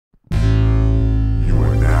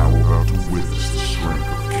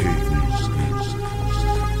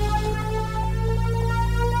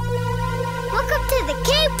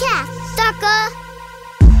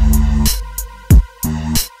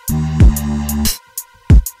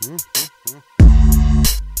Welcome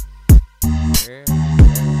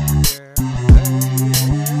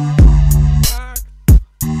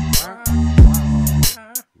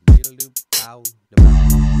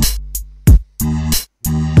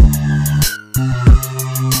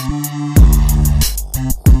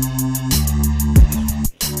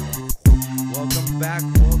back.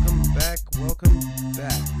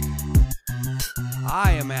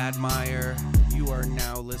 I am Admire. You are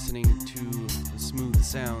now listening to the smooth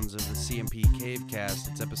sounds of the CMP CaveCast.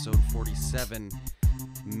 It's episode 47,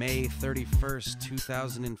 May 31st,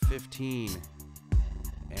 2015.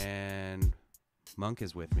 And Munk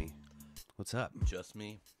is with me. What's up? Just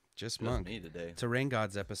me. Just Munk. Me today. It's a Rain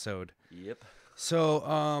Gods episode. Yep.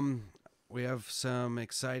 So, we have some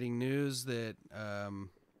exciting news that I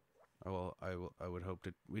would hope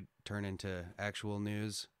we'd turn into actual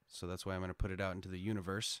news. So that's why I'm going to put it out into the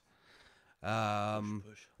universe.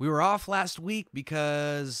 Push. We were off last week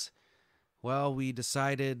because, well, we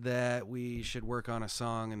decided that we should work on a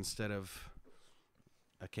song instead of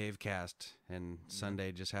a CaveCast, and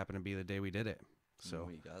Sunday just happened to be the day we did it. So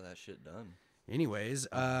we got that shit done. Anyways,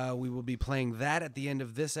 we will be playing that at the end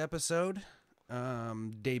of this episode,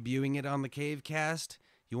 debuting it on the CaveCast.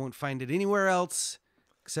 You won't find it anywhere else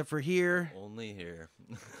except for here. Only here.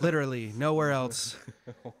 Literally nowhere else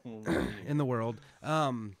in the world.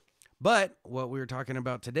 But what we were talking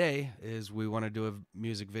about today is we want to do a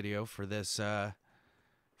music video for this song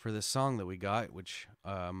that we got, which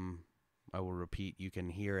I will repeat. You can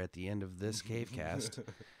hear at the end of this CaveCast.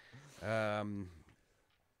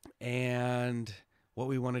 And what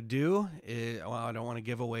we want to do is, well, I don't want to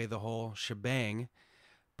give away the whole shebang,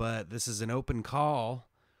 but this is an open call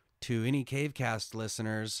to any CaveCast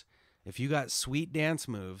listeners. If you got sweet dance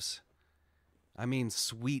moves, I mean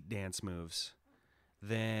sweet dance moves,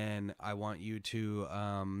 then I want you to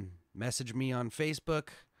message me on Facebook,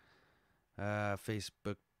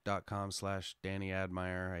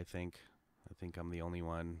 facebook.com/DannyAdmire. I think I'm the only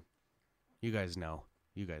one. You guys know.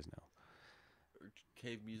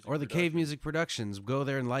 Or the Cave Music Productions. Go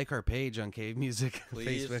there and like our page on Cave Music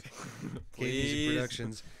Facebook. Cave Music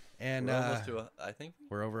Productions. And we're almost to I think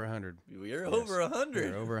we're over 100. We're over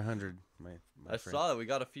 100. We're over 100. My I friend. saw that we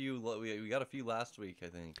got a few. We got a few last week, I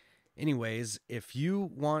think. Anyways, if you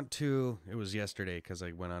want to, it was yesterday because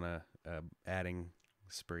I went on a adding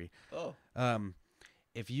spree. Oh.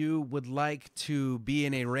 If you would like to be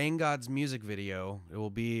in a Rain Gods music video, it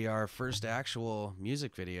will be our first actual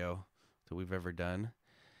music video that we've ever done.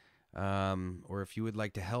 Or if you would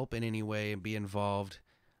like to help in any way and be involved,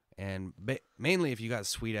 and mainly if you got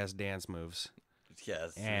sweet ass dance moves.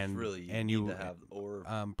 Yes, and really, and you you need to have, or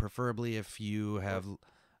preferably if you have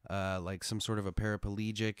like some sort of a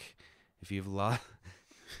paraplegic, if you've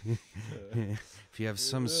if you have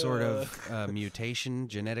some sort of mutation,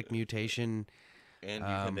 genetic mutation, and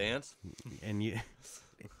you can dance, and you.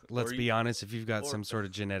 Let's be honest, if you've got some sort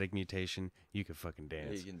of genetic mutation, you can fucking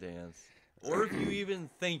dance. You can dance. Or if you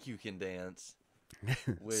even think you can dance,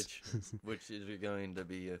 which is going to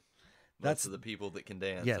be most of the people that can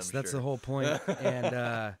dance. Yes, I'm that's sure. the whole point.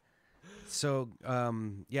 And so,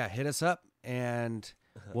 yeah, hit us up, and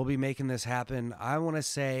we'll be making this happen. I want to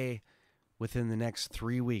say within the next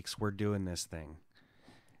 3 weeks, we're doing this thing.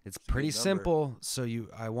 It's pretty simple, so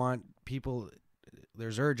I want people,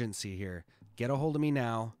 there's urgency here. Get a hold of me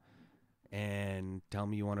now and tell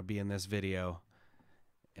me you want to be in this video.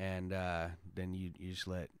 And then you just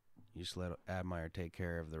let Admire take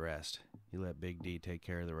care of the rest. You let Big D take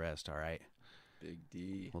care of the rest. All right. Big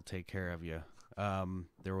D. We'll take care of you.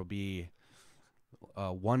 There will be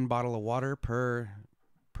 1 bottle of water per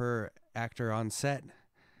actor on set.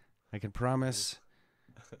 I can promise.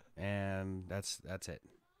 And that's it.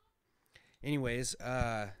 Anyways,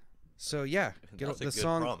 so yeah, the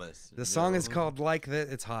song. Promise, the song is called Like This.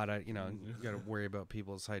 It's hot. You got to worry about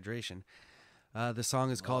people's hydration. The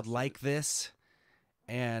song is called Like This,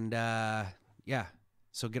 and yeah,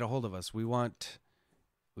 so get a hold of us. We want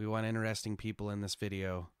interesting people in this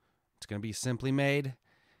video. It's gonna be simply made.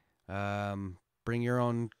 Bring your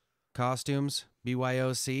own costumes.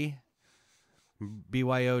 BYOC,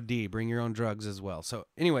 BYOD. Bring your own drugs as well. So,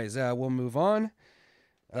 anyways, we'll move on.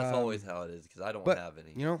 That's always how it is because I don't have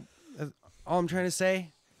any. You know, all I'm trying to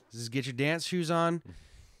say is get your dance shoes on,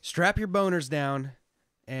 strap your boners down,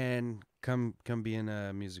 and come be in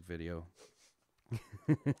a music video.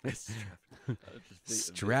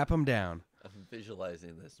 Strap them down. I'm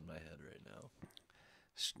visualizing this in my head right now.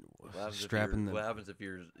 What happens if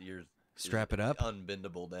yours strap it up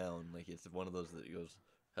unbendable down? Like it's one of those that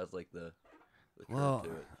has like the well,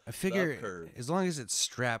 curve to it. I figure as long as it's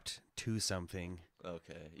strapped to something.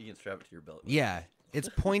 Okay, you can strap it to your belt. Yeah, It's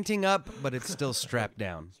pointing up, but it's still strapped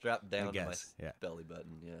down. Strapped down to my guess. Yeah. belly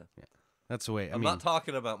button. Yeah. That's the way. I'm not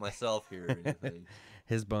talking about myself here or anything.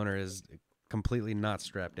 His boner is completely not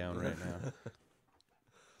strapped down right now.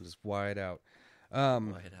 Just wide out.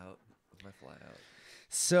 Wide out. My fly out.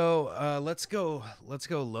 So let's go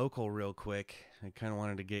local real quick. I kind of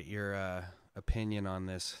wanted to get your opinion on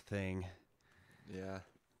this thing. Yeah.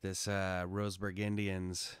 This Roseburg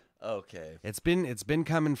Indians. Okay. It's been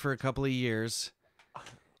coming for a couple of years,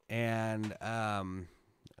 and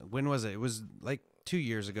when was it? It was like 2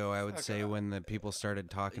 years ago, I would say, when the people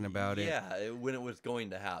started talking about it. Yeah, when it was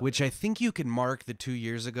going to happen. Which I think you can mark the 2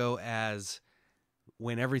 years ago as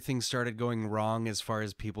when everything started going wrong as far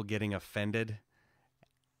as people getting offended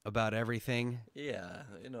about everything. Yeah,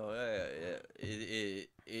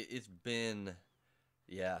 it's been.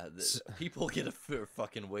 Yeah, people get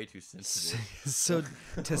fucking way too sensitive. So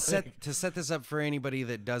to set this up for anybody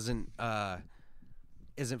that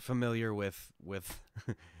isn't familiar with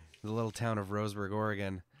the little town of Roseburg,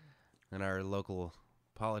 Oregon, and our local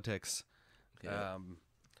politics,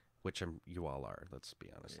 which you all are. Let's be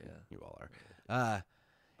honest, you all are.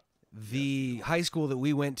 The high school that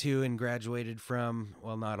we went to and graduated from,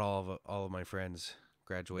 well, not all of my friends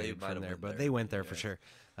graduated from there, but they went there for sure.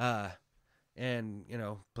 And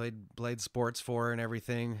played sports for and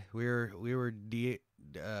everything. We were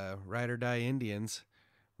ride or die Indians,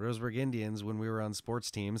 Roseburg Indians, when we were on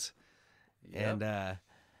sports teams. Yep. And I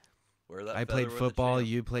played football.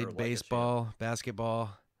 You played baseball, basketball.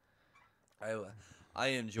 I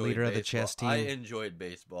enjoyed leader baseball. of the chess team. I enjoyed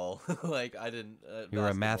baseball. Like I didn't. You were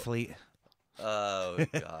a mathlete. Oh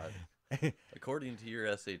God. According to your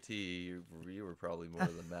SAT, you were probably more of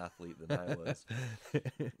a mathlete than I was.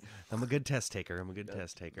 I'm a good test taker.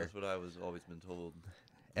 That's what I was always been told.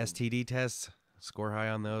 STD tests, score high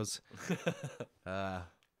on those.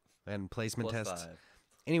 And placement Plus tests. 5.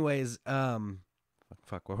 Anyways,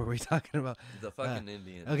 fuck, what were we talking about? The fucking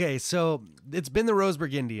Indians. Okay, so it's been the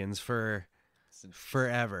Roseburg Indians for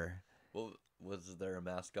forever. Well, was there a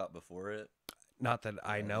mascot before it? Not that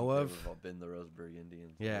I know of. They've been the Roseburg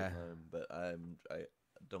Indians. Yeah. But I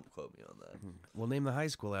don't quote me on that. We'll name the high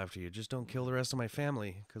school after you. Just don't kill the rest of my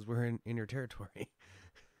family because we're in your territory.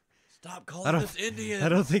 Stop calling us Indians. I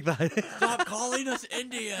don't think that. Stop calling us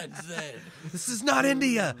Indians then. This is not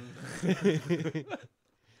India.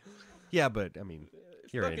 Yeah, but I mean,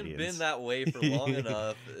 you're fucking Indians. Been that way for long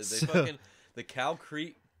enough. The Cow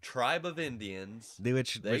Creek tribe of Indians. They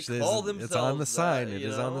call themselves. It's on the sign. It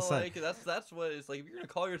is on the sign. Like, that's what it's like. If you're gonna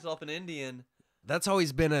call yourself an Indian, that's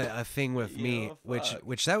always been a thing with me.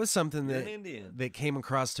 Which that was something that came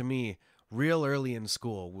across to me real early in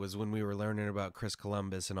school, was when we were learning about Chris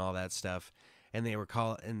Columbus and all that stuff. And they were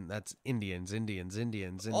and that's Indians.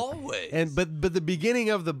 And, always. But the beginning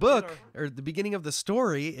of the book, or the beginning of the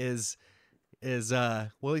story is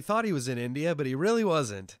well, he thought he was in India, but he really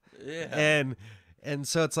wasn't. Yeah. And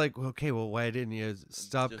so it's like, okay, well, why didn't you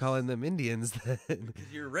stop calling them Indians then?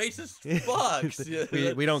 Because you're racist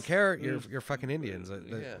fucks. we don't care. You're fucking Indians.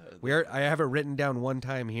 Yeah. I have it written down one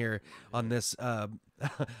time here on this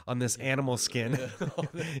on this animal skin.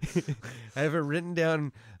 I have it written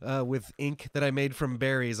down with ink that I made from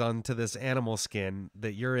berries onto this animal skin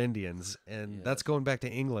that you're Indians, and that's going back to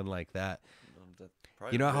England like that.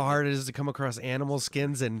 You know how hard it is to come across animal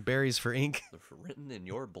skins and berries for ink? They're written in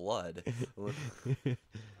your blood.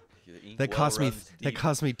 That cost me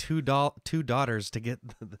 $2 to get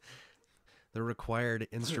the required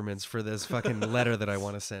instruments for this fucking letter that I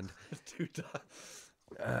want to send. Two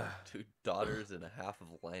daughters and a half of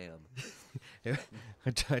lamb. I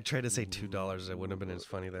tried to say $2. It wouldn't have been as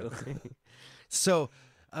funny that. So,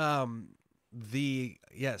 like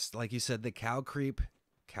you said, the cow creep.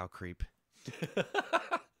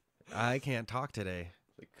 I can't talk today.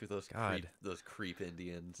 Like those creep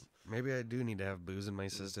Indians. Maybe I do need to have booze in my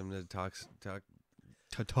system to talk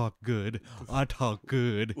good. I talk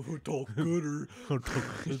good. Talk gooder.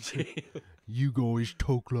 You guys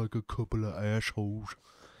talk like a couple of assholes.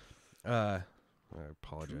 I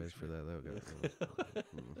apologize for that. That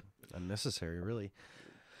was unnecessary, really.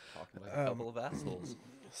 Talking like a couple of assholes.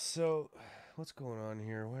 So, what's going on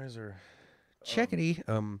here? Why is there checkity?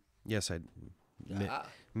 Yes,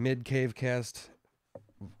 mid CaveCast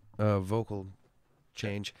vocal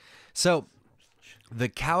change. So, the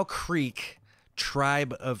Cow Creek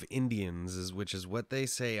tribe of Indians which is what they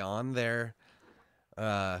say on their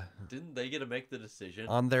didn't they get to make the decision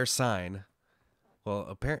on their sign? Well,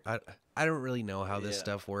 apparently I don't really know how this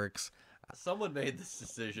stuff works. Someone made this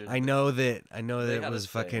decision. I know that it was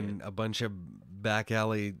fucking a bunch of back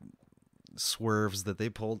alley swerves that they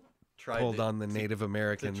pulled pulled on the Native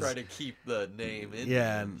Americans to try to keep the name in.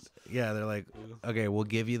 Yeah, they're like, okay, we'll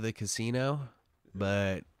give you the casino,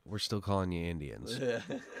 but we're still calling you Indians.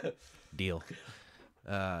 Deal.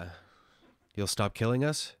 You'll stop killing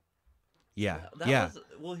us? Yeah.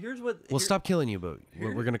 We'll stop killing you, but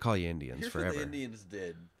we're going to call you Indians forever. What the Indians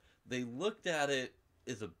did. They looked at it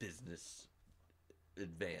as a business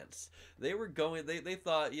advance. They were going, they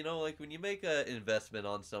thought, like when you make an investment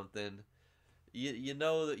on something, you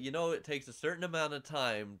know it takes a certain amount of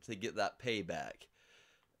time to get that payback.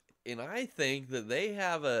 And I think that they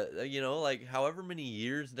have like however many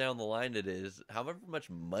years down the line it is, however much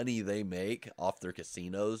money they make off their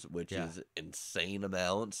casinos, which is insane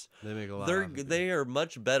amounts. They make a lot. They are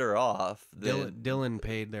much better off than Dylan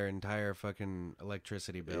paid their entire fucking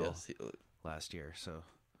electricity bill last year, so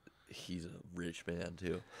he's a rich man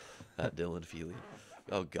too. That Dylan Feely.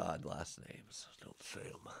 Oh God, last names. Don't say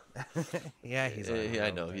him. Yeah, he's.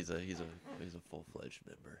 I know he's a full-fledged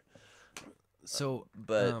member. So,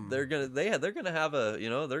 but they're gonna have I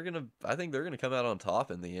think they're gonna come out on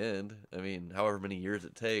top in the end. I mean, however many years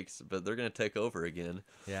it takes, but they're gonna take over again.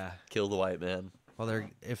 Yeah, kill the white man. Well,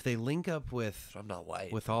 if they link up with, I'm not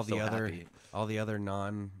white, with all the other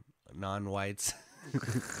non-whites,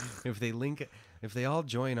 if they all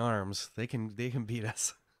join arms, they can beat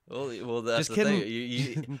us. Well, that's just the kidding.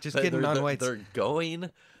 thing. Just kidding, non-whites. They're going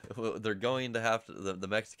to have to. The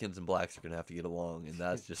Mexicans and blacks are going to have to get along, and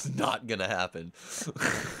that's just not going to happen.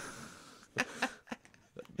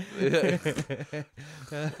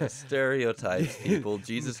 Stereotypes, people.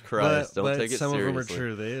 Jesus Christ, don't take it seriously. Some of them are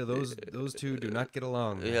true. Those two do not get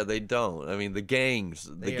along. Yeah, they don't. I mean, the gangs,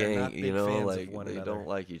 they like they don't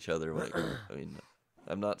like each other. Like, I mean,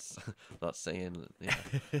 I'm not saying. Yeah,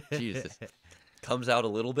 Jesus. Comes out a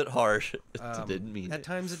little bit harsh. Didn't mean it. At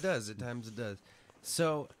times it does.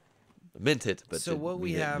 So meant it, but so what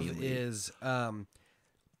we have is I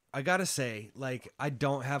gotta say, like, I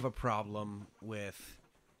don't have a problem with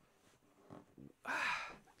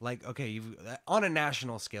like, okay, you've on a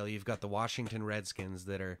national scale, you've got the Washington Redskins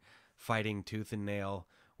that are fighting tooth and nail,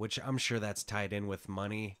 which I'm sure that's tied in with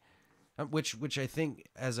money. Which I think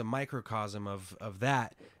as a microcosm of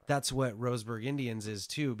that's what Roseburg Indians is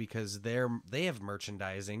too, because they have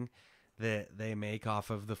merchandising that they make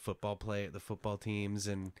off of the football teams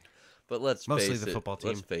but mostly the football team.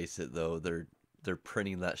 Let's face it though, they're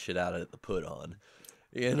printing that shit out at the put on.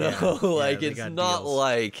 It's not deals.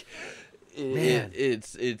 Like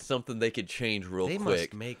it's something they could change real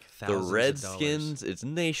quick. Must make the Redskins, it's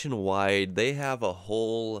nationwide. They have a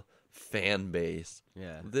whole fan base.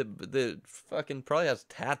 Yeah. The fucking probably has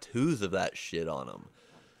tattoos of that shit on them.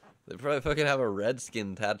 They probably fucking have a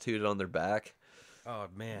Redskin tattooed on their back. Oh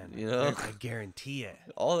man, I guarantee it.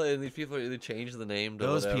 All these people, they change the name to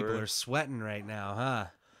those whatever. People are sweating right now, huh?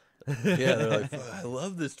 Yeah, they're like, I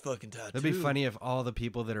love this fucking tattoo. It'd be funny if all the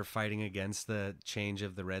people that are fighting against the change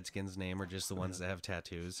of the Redskins name are just the ones that have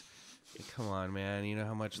tattoos. Come on, man. You know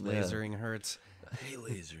how much lasering hurts? I hate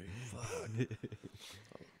lasering. Fuck.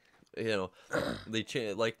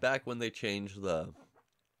 They like back when they changed the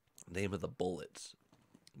name of the Bullets.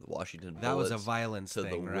 The Washington Bullets. That was a violence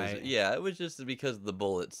thing, right? Yeah, it was just because the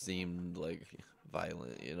Bullets seemed like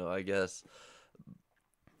violent, I guess.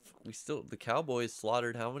 The Cowboys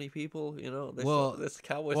slaughtered how many people? This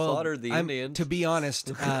Cowboys slaughtered the Indians. To be honest,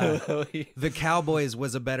 the Cowboys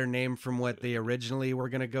was a better name from what they originally were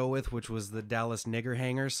going to go with, which was the Dallas Nigger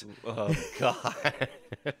Hangers. Oh God.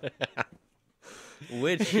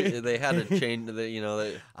 Which they had to change.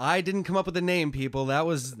 I didn't come up with the name, people.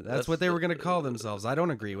 That's what they were going to call themselves. I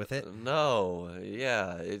don't agree with it. No,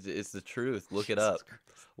 yeah, it's the truth. Look it up.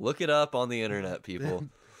 Look it up on the internet, people.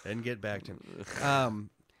 And get back to me.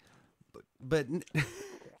 But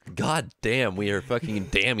God damn, we are fucking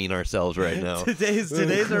damning ourselves right now. Today's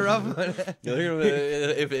a rough one.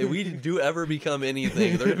 If we do ever become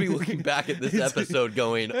anything, they're gonna be looking back at this episode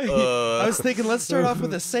going, I was thinking, let's start off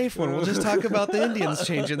with a safe one. We'll just talk about the Indians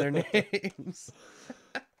changing their names.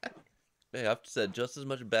 Hey, I've said just as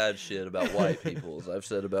much bad shit about white people as I've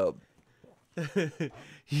said about... I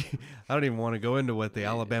don't even want to go into what the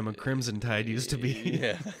Alabama Crimson Tide used to be.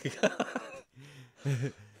 Yeah.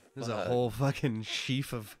 There's a whole fucking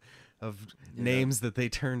sheaf of names that they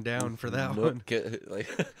turned down for that one. Can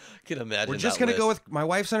imagine. We're just gonna go with my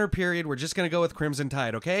wife's on her period. We're just gonna go with Crimson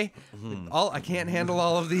Tide, okay? I can't handle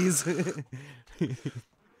all of these.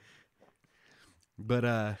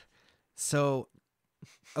 But so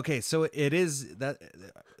it is that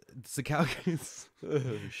it's the Cowboys.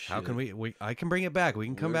 How can we? I can bring it back. We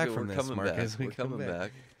can come back from this, Marcus. We're coming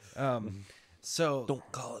back. So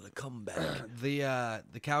don't call it a comeback.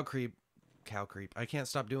 The cow creep. I can't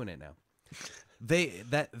stop doing it now.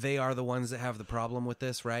 They are the ones that have the problem with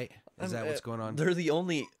this, right? Is that what's going on? They're the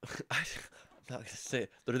only. I'm not gonna say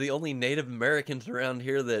it. They're the only Native Americans around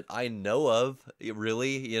here that I know of.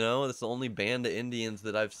 Really, it's the only band of Indians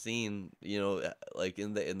that I've seen. Like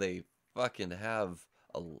and they fucking have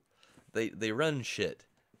they run shit.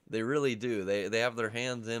 They really do. They have their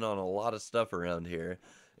hands in on a lot of stuff around here,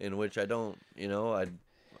 in which I don't.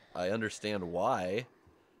 I understand why,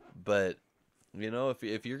 but.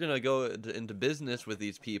 If you're gonna go into business with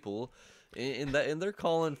these people, and they're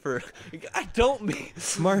calling for, I don't mean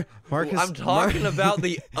Marcus. I'm talking about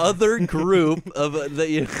the other group of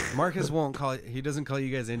Marcus won't call. He doesn't call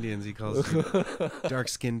you guys Indians. He calls you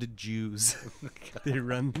dark-skinned Jews. They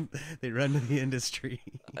run the industry.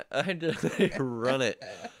 They run it,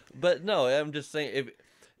 but no, I'm just saying if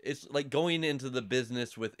it's like going into the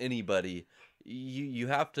business with anybody. You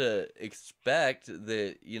have to expect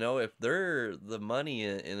that, if they're the money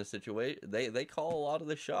in a situation, they call a lot of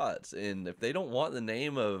the shots. And if they don't want the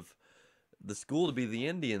name of the school to be the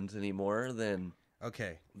Indians anymore, then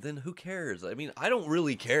who cares? I mean, I don't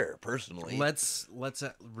really care personally. Let's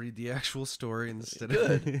read the actual story instead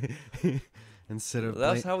of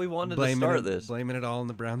that's how we wanted to start this. Blaming it all on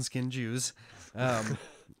the brown-skinned Jews. I'm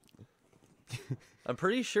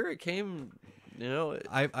pretty sure it came...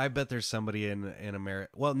 I bet there's somebody in America.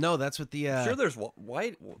 Well, no, that's what the. I'm sure there's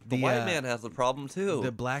white. The white man has the problem too.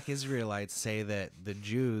 The black Israelites say that the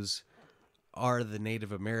Jews are the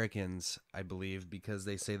Native Americans, I believe, because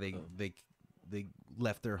they say they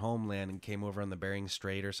left their homeland and came over on the Bering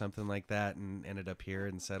Strait or something like that and ended up here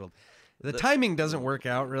and settled. The timing doesn't work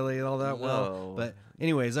out really all that well. But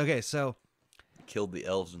anyways, okay, so. Killed the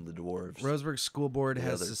elves and the dwarves. Roseburg School Board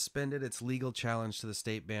has suspended its legal challenge to the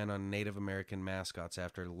state ban on Native American mascots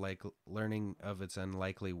after learning it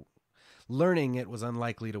was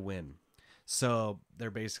unlikely to win. So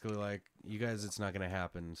they're basically like, you guys, it's not going to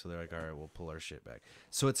happen. So they're like, all right, we'll pull our shit back.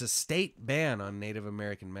 So it's a state ban on Native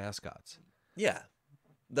American mascots. Yeah,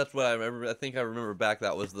 that's what I remember. I think I remember back.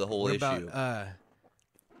 That was the whole issue.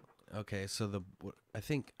 Okay, so I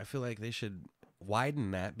feel like they should widen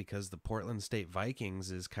that because the Portland State Vikings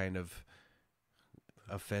is kind of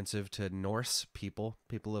offensive to Norse people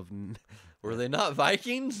of were they not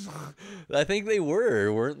Vikings? I think they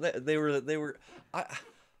were, weren't they? They were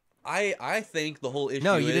I think the whole issue.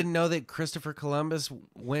 No, you didn't know that Christopher Columbus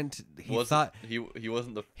went. He thought he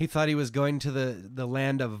wasn't the. He thought he was going to the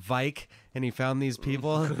land of Vike, and he found these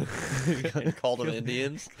people. And called them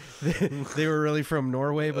Indians. They were really from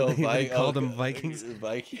Norway, but they called them Vikings.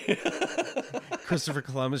 Christopher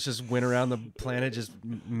Columbus just went around the planet just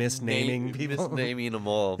misnaming people. Misnaming them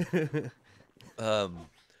all.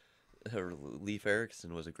 Leif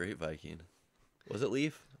Erikson was a great Viking. Was it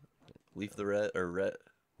Leif? Leif the Red or Red?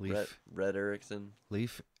 Red Erikson.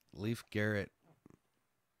 Leif Garrett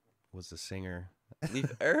was the singer.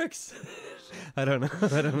 Leif Erikson. I don't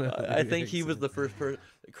know. I think he was the first person.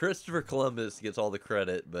 Christopher Columbus gets all the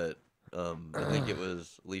credit, but I think it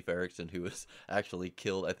was Leif Erikson who was actually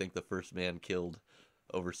killed. I think the first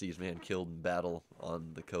overseas man killed in battle on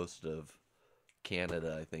the coast of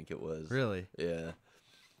Canada. I think it was. Really? Yeah.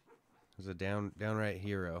 He was a downright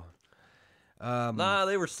hero. Nah,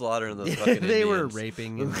 they were slaughtering those fucking They Indians. were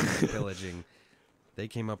raping and pillaging. They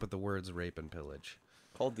came up with the words rape and pillage.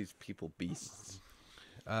 Called these people beasts.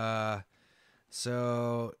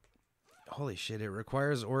 So, holy shit, it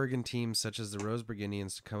requires Oregon teams such as the Roseburg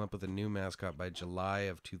Indians to come up with a new mascot by July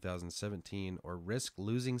of 2017 or risk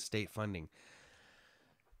losing state funding.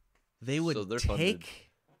 They would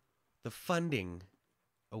take the funding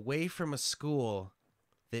away from a school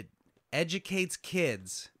that educates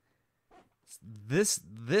kids. This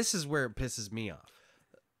is where it pisses me off.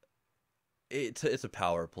 It's a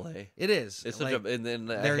power play. It is. It's like, such a, and then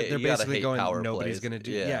they're basically going. Nobody's going to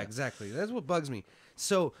do. Yeah, exactly. That's what bugs me.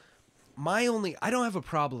 So I don't have a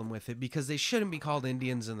problem with it because they shouldn't be called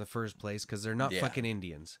Indians in the first place because they're not fucking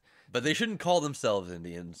Indians. But they shouldn't call themselves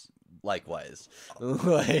Indians. Likewise,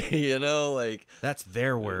 that's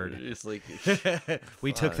their word. It's like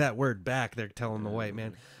we took that word back. They're telling the white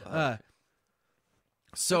man.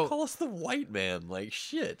 So they call us the white man, like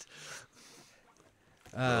shit.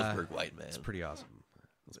 Roseburg white man. It's pretty awesome.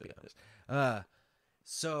 Let's be honest.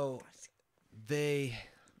 So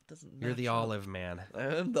you're the olive man.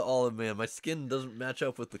 I am the olive man. My skin doesn't match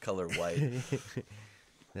up with the color white.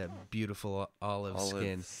 That beautiful olive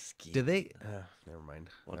skin. Did they? Never mind.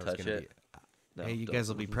 Want to touch it? No, hey, you guys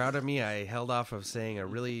will be proud of me. I held off of saying a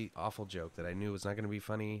really awful joke that I knew was not going to be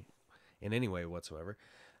funny in any way whatsoever.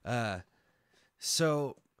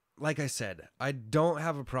 So, like I said, I don't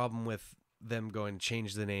have a problem with them going to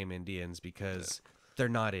change the name Indians because they're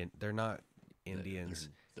not Indians.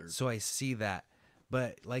 So I see that.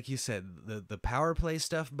 But like you said, the power play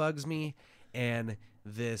stuff bugs me, and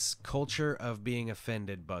this culture of being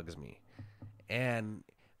offended bugs me. And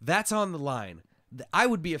that's on the line. I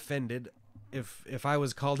would be offended if I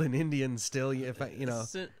was called an Indian still. If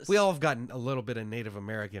we all have gotten a little bit of Native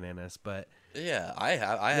American in us, but yeah, I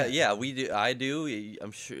have. Yeah, we do. I do.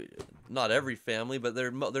 I'm sure not every family, but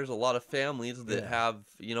there's a lot of families that have,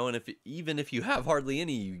 and even if you have hardly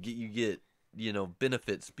any, you get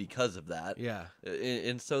benefits because of that. Yeah.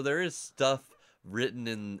 And so there is stuff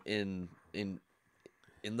written in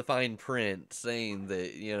the fine print saying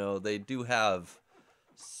that, they do have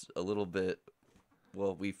a little bit.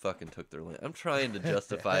 Well, we fucking took their land. I'm trying to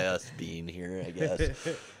justify us being here, I guess.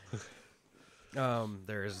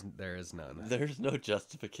 There is none. There's no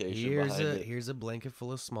justification behind it. Here's a blanket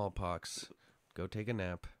full of smallpox. Go take a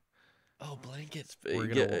nap. Oh, blankets. We're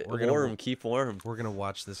gonna keep warm. We're gonna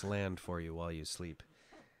watch this land for you while you sleep.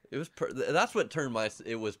 It was that's what turned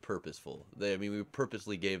it was purposeful. We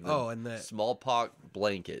purposely gave them and the smallpox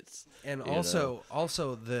blankets. And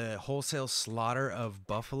also the wholesale slaughter of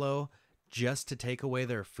buffalo just to take away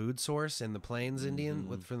their food source in the Plains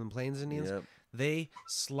Indians from the Plains Indians. Yep. They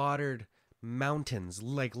slaughtered mountains,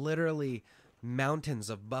 like literally mountains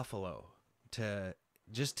of buffalo to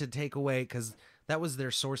take away, because that was their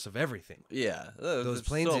source of everything. Yeah, those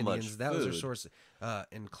Plains Indians, that was their source,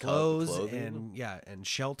 and clothes and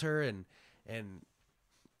shelter and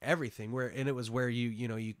everything. And it was where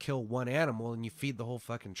you kill one animal and you feed the whole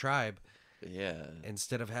fucking tribe. Yeah,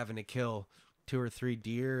 instead of having to kill 2 or 3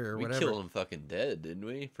 deer or whatever. We killed them fucking dead, didn't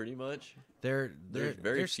we? Pretty much. They're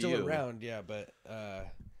still around, yeah. But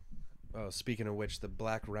speaking of which, the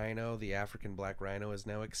black rhino, the African black rhino, is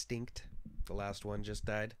now extinct. The last one just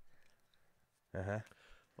died. Well,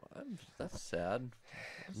 that's sad.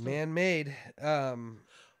 Man-made.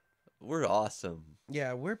 We're awesome.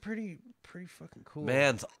 Yeah, we're pretty fucking cool.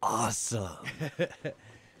 Man's awesome.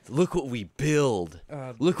 Look what we build.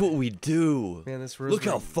 Look what we do. Man, look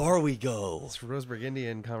how far we go. This Roseburg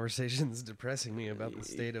Indian conversation is depressing me about the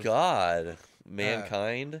state of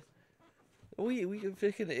mankind.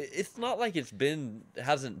 It's not like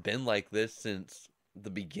hasn't been like this since the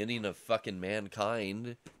beginning of fucking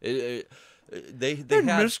mankind. They had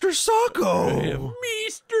Mr. Sacco.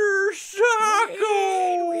 Mr.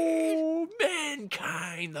 Sacco.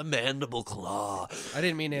 Mankind, the mandible claw. I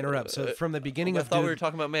didn't mean to interrupt. So from the beginning I thought we were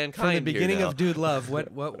talking about mankind. From the beginning of Dude Love,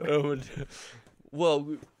 what? Well,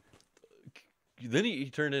 then he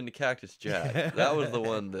turned into Cactus Jack. That was the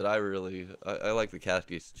one that I like the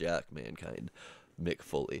Cactus Jack mankind, Mick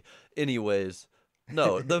Foley. Anyways,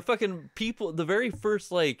 no, the fucking people, the very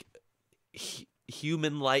first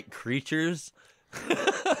human-like creatures.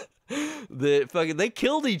 They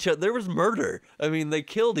killed each other. There was murder. They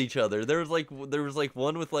killed each other. There was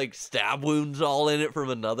one with stab wounds all in it from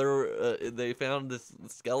another. They found this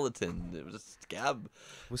skeleton. It was a scab.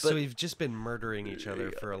 So we've just been murdering each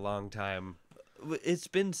other for a long time. It's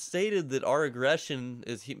been stated that our aggression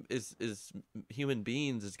as human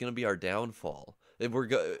beings is going to be our downfall.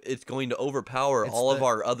 It's going to overpower of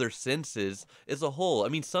our other senses as a whole.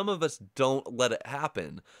 Some of us don't let it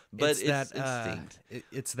happen, but it's instinct.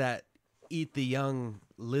 It's that eat the young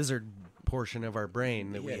lizard portion of our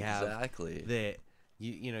brain that we have. Exactly. That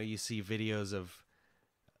you see videos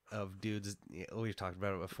of dudes. We've talked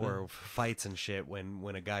about it before. Fights and shit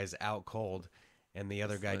when a guy's out cold and the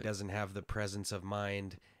other guy doesn't have the presence of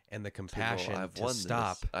mind and the compassion to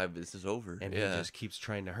stop. This is over. And he just keeps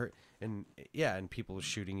trying to hurt. And people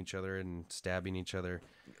shooting each other and stabbing each other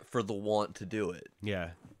for the want to do it. Yeah,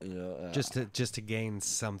 just to gain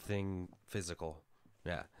something physical.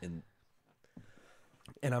 Yeah, and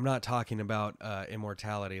I'm not talking about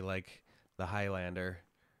immortality like the Highlander.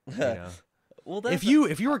 Well, if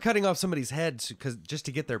you were cutting off somebody's head just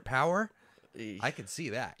to get their power, I could see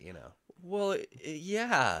that. Well,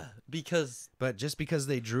 yeah, but just because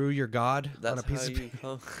they drew your god on a piece of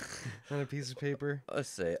paper, on a piece of paper. Let's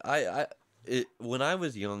say when I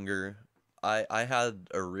was younger, I had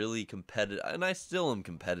a really competitive, and I still am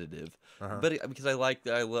competitive, but because I like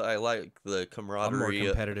the camaraderie. I'm more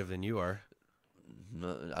competitive than you are.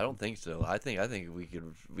 No, I don't think so. I think we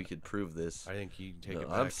could prove this. I think you take it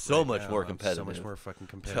back. I'm so much more competitive. I'm so much more fucking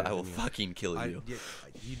competitive. I will fucking kill you.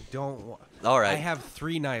 You don't. All right. I have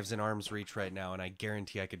 3 knives in arm's reach right now, and I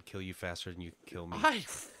guarantee I could kill you faster than you could kill me.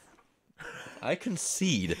 I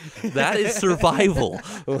concede. That is survival.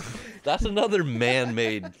 That's another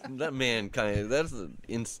man-made. That's the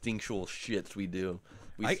instinctual shits we do.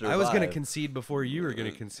 I was gonna concede before you were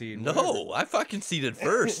gonna concede. No, I fucking conceded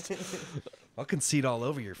first. I'll concede all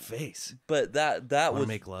over your face. But that was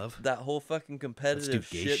make love. That whole fucking competitive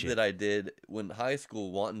shit that I did when high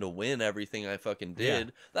school, wanting to win everything I fucking did.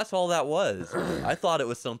 Yeah. That's all that was. I thought it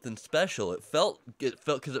was something special. It felt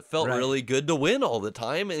because it felt really good to win all the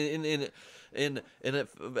time, and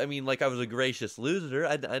I mean, like, I was a gracious loser.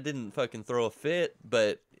 I didn't fucking throw a fit,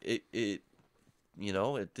 but it you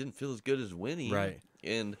know, it didn't feel as good as winning. Right.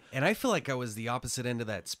 And I feel like I was the opposite end of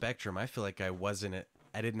that spectrum. I feel like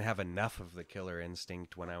I didn't have enough of the killer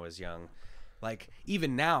instinct when I was young. Like,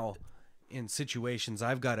 even now, in situations,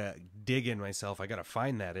 I've got to dig in myself. I got to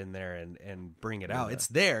find that in there and bring it out. It's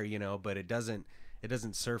there, you know, but it doesn't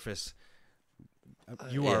surface.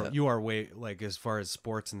 You are way, like, as far as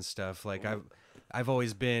sports and stuff. Like, I've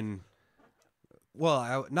always been.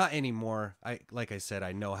 Well, not anymore. Like I said,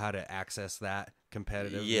 I know how to access that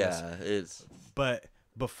competitiveness. Yeah, But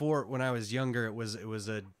before, when I was younger, it was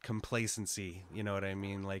a complacency. You know what I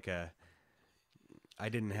mean? Like I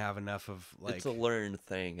didn't have enough of, like. It's a learned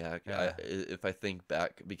thing. If I think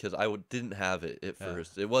back, because I didn't have it at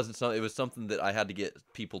first. It wasn't It was something that I had to get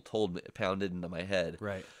people pounded into my head.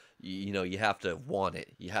 Right. You know, you have to want it.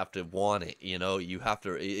 You have to want it. You know, you have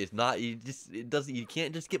to. It's not. You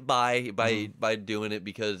can't just get by doing it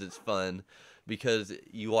because it's fun. Because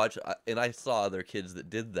you watch, and I saw other kids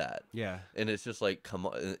that did that. Yeah. And it's just like, come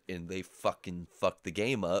on, and they fucking fucked the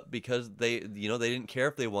game up because they didn't care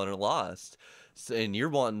if they won or lost. So, and you're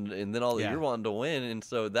wanting, and then you're wanting to win, and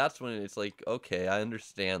so that's when it's like, okay, I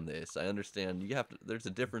understand this. I understand. There's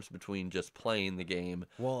a difference between just playing the game,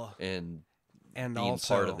 and being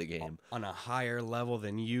also part of the game on a higher level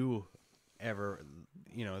than you ever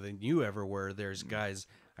were. There's guys.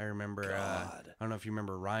 I remember. I don't know if you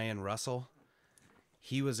remember Ryan Russell.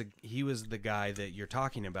 He was the guy that you're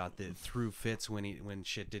talking about that threw fits when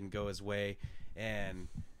shit didn't go his way, and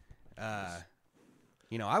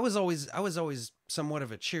you know, I was always somewhat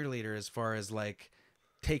of a cheerleader as far as, like,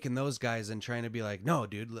 taking those guys and trying to be like, no,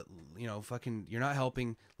 dude, you know, fucking, you're not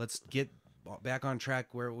helping. Let's get back on track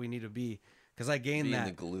where we need to be. Because I gained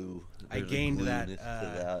that glue. I gained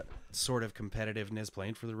that sort of competitiveness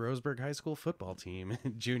playing for the Roseburg High School football team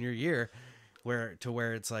junior year, where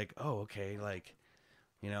it's like, oh, okay, like,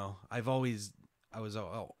 you know, I was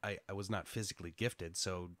not physically gifted,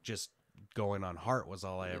 so just going on heart was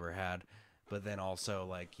all I ever had. But then also,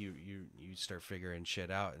 like, you start figuring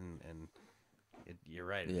shit out, and you're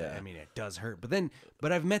right. Yeah. I mean, it does hurt.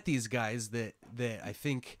 But I've met these guys that I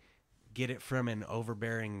think get it from an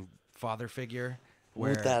overbearing father figure,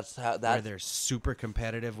 where where they're super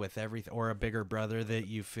competitive with everything, or a bigger brother that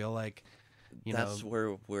you feel like, that's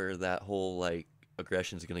where that whole, like,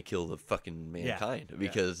 aggression is going to kill the fucking mankind,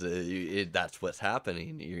 because that's what's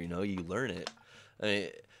happening. You know, you learn it.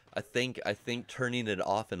 I think turning it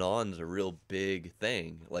off and on is a real big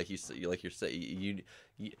thing. Like you're saying,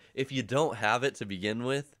 if you don't have it to begin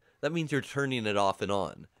with, that means you're turning it off and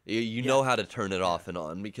on. You know how to turn it off and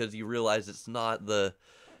on, because you realize it's not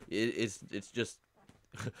it's just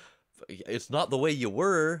it's not the way you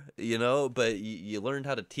were, you know, but you learned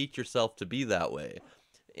how to teach yourself to be that way.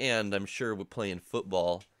 And I'm sure with playing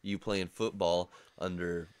football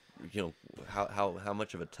under, you know, how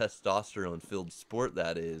much of a testosterone filled sport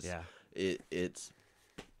that is. Yeah. It's,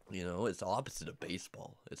 you know, it's the opposite of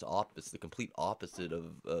baseball. It's the complete opposite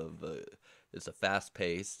of it's a fast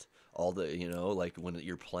paced, all the, you know, like, when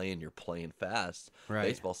you're playing fast. Right.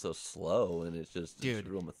 Baseball's so slow, and it's just, it's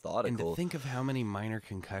real methodical. And to think of how many minor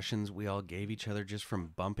concussions we all gave each other just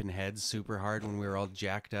from bumping heads super hard when we were all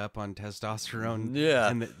jacked up on testosterone.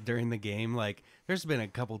 Yeah. During the game, like, there's been a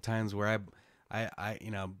couple times where I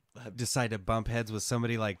you know, decide to bump heads with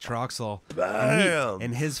somebody like Troxel. Bam!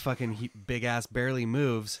 And his fucking big ass barely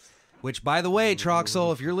moves. Which, by the way,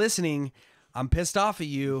 Troxel, if you're listening, I'm pissed off at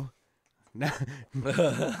you.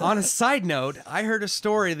 On a side note, I heard a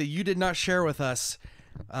story that you did not share with us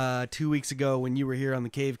 2 weeks ago when you were here on the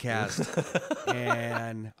CaveCast,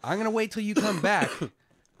 and I'm gonna wait till you come back.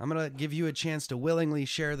 I'm gonna give you a chance to willingly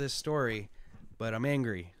share this story, but I'm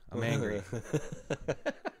angry.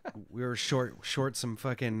 We were short some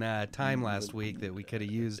fucking time last week that we could have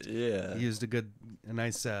used. Yeah, used a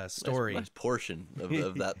nice story. Nice portion of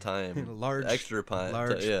that time. Large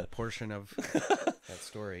portion of that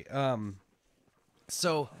story.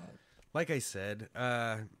 So, like I said,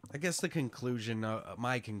 I guess the conclusion,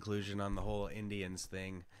 my conclusion on the whole Indians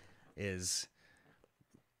thing is,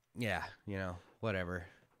 yeah, you know, whatever.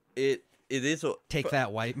 It is take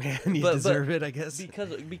that, white man. You deserve it, I guess.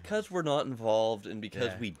 Because we're not involved, and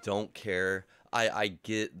because we don't care. I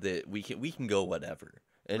get that we can go whatever,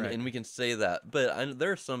 and we can say that. But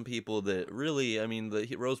there are some people that really, I mean, the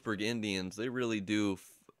Roseburg Indians, they really do.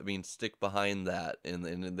 I mean, stick behind that, and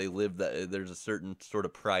they live that. There's a certain sort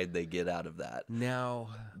of pride they get out of that. Now,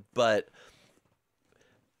 but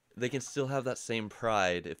they can still have that same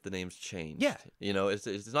pride if the name's changed. Yeah,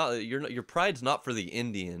 it's not your pride's not for the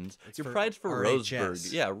Indians. Your for pride's for RHS.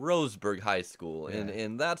 Roseburg. Yeah, Roseburg High School, Yeah.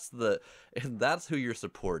 and that's who you're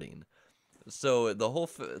supporting. So the whole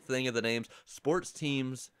thing of the names, sports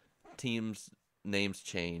teams names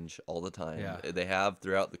change all the time. Yeah. They have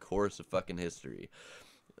throughout the course of fucking history.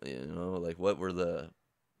 Like what were the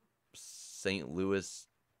St. Louis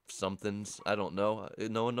somethings? I don't know.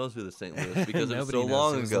 No one knows who the St. Louis because it was so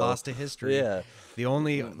long It was ago. lost to history. Yeah. The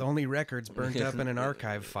only records burnt up in an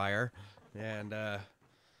archive fire, and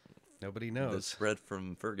nobody That knows. spread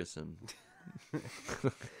from Ferguson.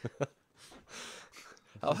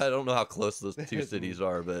 I don't know how close those two cities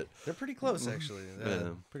are, but They're pretty close, actually. Yeah.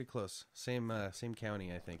 Pretty close. Same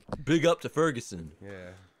county, I think. big up to Ferguson. Yeah.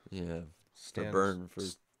 Yeah. Stand, burn for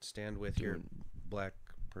stand with your black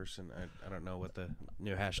person. I don't know what the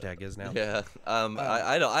new hashtag is now. Yeah.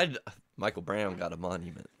 I Michael Brown got a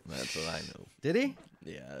monument. That's what I know. Did he?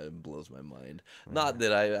 Yeah, it blows my mind. Not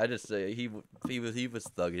that I just say he was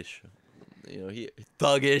thuggish. He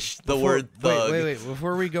thuggish. The word thug. Wait.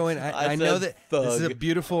 Before we go in, I said know that this is a thug.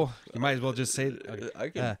 beautiful. You might as well just say. I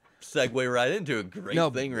can segue right into a great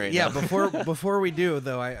thing right now. Before we do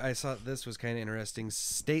though, I saw this was kind of interesting.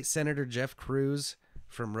 State Senator Jeff Cruz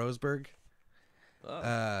from Roseburg,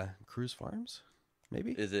 Cruz Farms,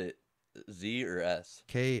 maybe. Is it Z or S?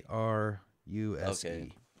 Kruse.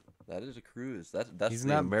 Okay. That is a cruise. That's He's the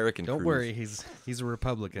not American Don't cruise. worry, he's a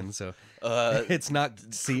Republican, so it's not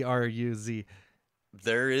Cruz.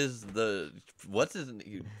 There is what's his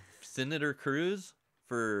name? Senator Cruz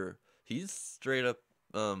he's straight up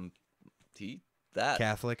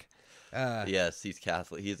Catholic. Yes, he's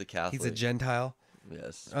Catholic. He's a Catholic. He's a Gentile.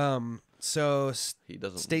 Yes. So He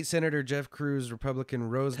doesn't. State Senator Jeff Cruz, Republican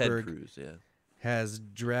Ted Roseburg, Cruz. Yeah. has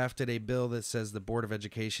drafted a bill that says the Board of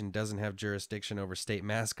Education doesn't have jurisdiction over state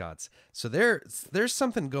mascots. So there's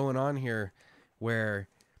something going on here where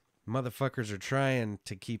motherfuckers are trying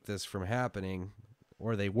to keep this from happening,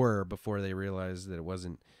 or they were before they realized that it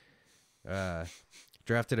wasn't.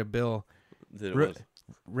 Drafted a bill.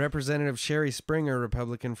 Representative Sherry Springer,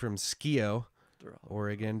 Republican from Skio,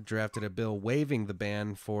 Oregon, drafted a bill waiving the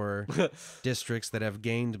ban for districts that have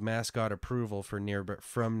gained mascot approval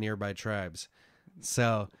from nearby tribes.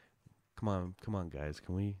 So, come on, guys,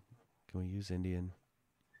 can we use Indian?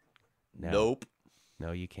 No. Nope.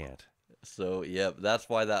 No, you can't. So yeah, that's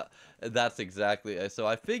why that's exactly. So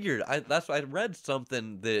I figured I read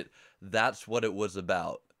something that's what it was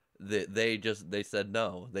about. That they said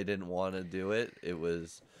no, they didn't want to do it.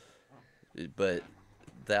 But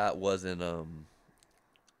that wasn't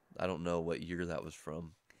I don't know what year that was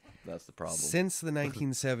from. That's the problem. Since the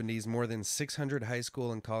 1970s, more than 600 high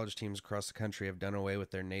school and college teams across the country have done away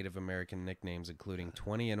with their Native American nicknames, including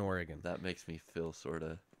 20 in Oregon. That makes me feel sort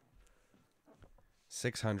of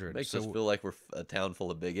 600. Makes us feel like we're a town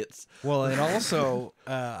full of bigots. Well, and also,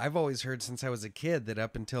 I've always heard since I was a kid that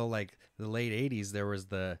up until like the late 80s, there was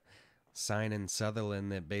the sign in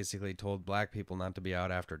Sutherland that basically told black people not to be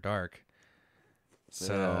out after dark.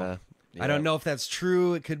 So yeah. I don't know if that's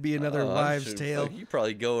true. It could be another wives' tale. You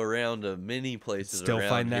probably go around to many places Still around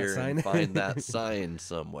find that here sign? and find that sign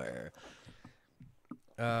somewhere.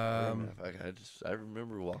 I I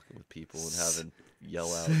remember walking with people and having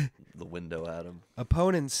yell out the window at them.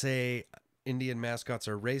 Opponents say Indian mascots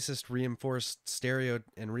are racist, reinforce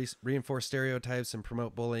stereotypes, and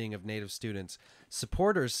promote bullying of Native students.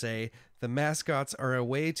 Supporters say the mascots are a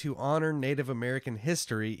way to honor Native American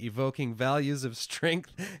history, evoking values of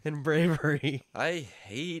strength and bravery. I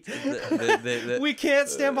hate We can't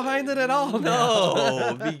stand behind it at all.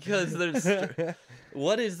 No, because there's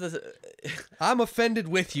what is this? I'm offended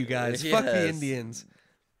with you guys. Fuck the Yes. Indians.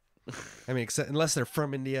 I mean, unless they're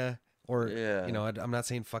from India, or Yeah. I'm not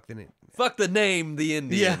saying fuck the. Fuck the name, the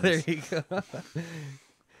Indians. Yeah, there you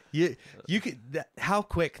go. You could. How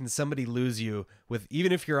quick can somebody lose you with,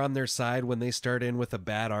 even if you're on their side, when they start in with a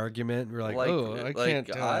bad argument? You're like, oh, I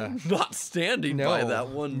can't. I'm not standing by that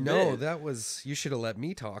one. No, bit. that was. You should have let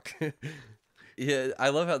me talk. Yeah, I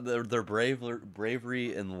love how their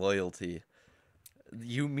bravery and loyalty.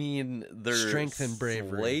 You mean their Strength and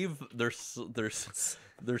bravery.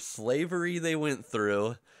 Their slavery they went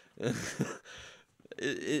through,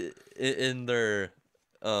 in their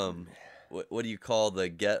what do you call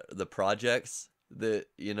the projects that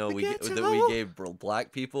we ghetto. gave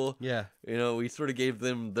black people. Yeah. We sort of gave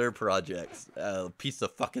them their projects, a piece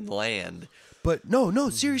of fucking land. But no,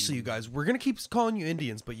 seriously, you guys, we're going to keep calling you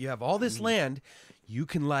Indians, but you have all this land. You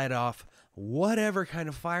can light off whatever kind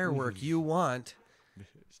of firework you want.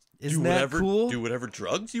 Isn't that cool? Do whatever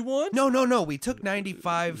drugs you want? No. We took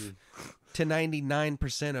 95 to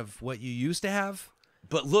 99% of what you used to have.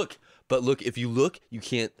 But look, if you look, you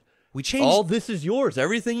can't. We changed. All this is yours.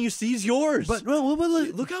 Everything you see is yours. But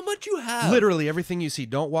look how much you have. Literally everything you see.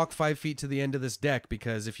 Don't walk 5 feet to the end of this deck,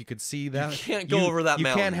 because if you could see that, you can't go over that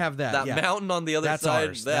mountain. You can't have that. That mountain on the other That's side.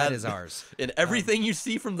 Ours. That is ours. And everything you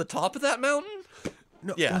see from the top of that mountain.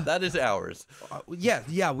 No, that is ours.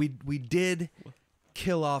 Yeah. We did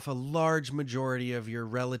kill off a large majority of your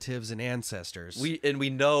relatives and ancestors. We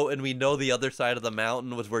know the other side of the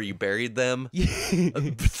mountain was where you buried them.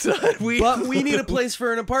 But we need a place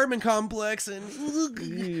for an apartment complex, and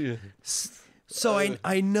so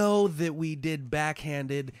I know that we did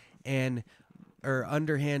backhanded or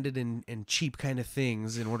underhanded and cheap kind of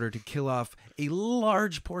things in order to kill off a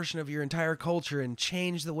large portion of your entire culture and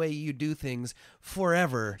change the way you do things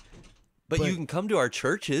forever. But you can come to our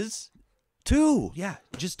churches too. Yeah,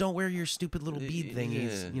 just don't wear your stupid little bead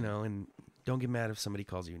thingies, and don't get mad if somebody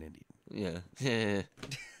calls you an Indian. Yeah.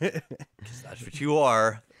 'Cause that's what you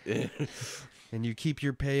are. And you keep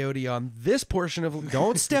your peyote on this portion of...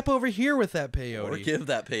 Don't step over here with that peyote. Or give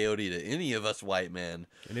that peyote to any of us white men.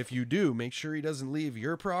 And if you do, make sure he doesn't leave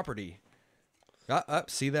your property.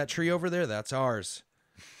 See that tree over there? That's ours.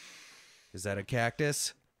 Is that a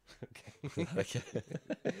cactus? Okay.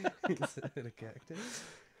 Is that a cactus?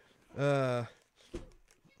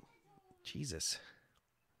 Jesus.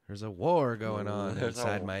 There's a war going on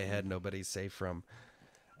inside my head nobody's safe from.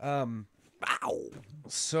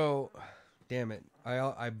 So, damn it.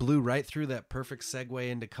 I blew right through that perfect segue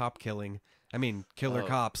into cop killing. I mean, killer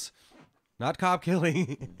cops. Not cop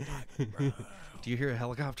killing. Do you hear a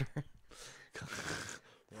helicopter?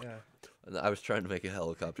 Yeah. I was trying to make a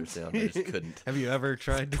helicopter sound. I just couldn't. Have you ever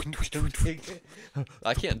tried to make it?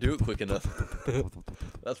 I can't do it quick enough.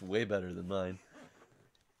 That's way better than mine.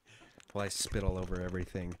 Well, I spit all over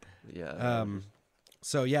everything. Yeah.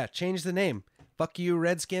 So, yeah, change the name. Fuck you,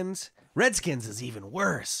 Redskins. Redskins is even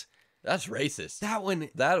worse. That's racist. That one.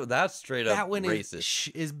 That's straight up that one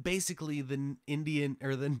racist. Is basically the Indian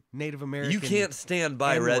or the Native American. You can't stand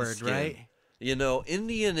by N-word, Redskin, right?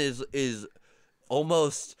 Indian is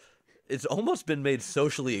almost. It's almost been made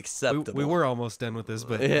socially acceptable. We were almost done with this,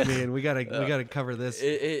 but I mean, we gotta cover this.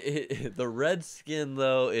 The Redskin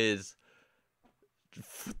though is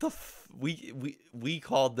we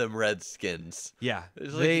called them Redskins. Yeah,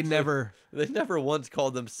 they never once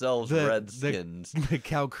called themselves Redskins. The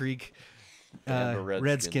Cow Creek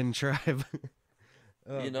Redskin tribe.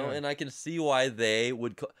 And I can see why they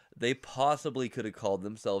possibly could have called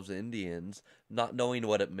themselves Indians, not knowing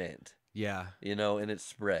what it meant. Yeah. And it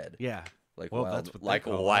spread. Yeah. Like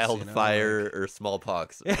wildfire or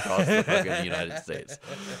smallpox across the fucking United States.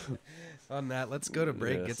 On that, let's go to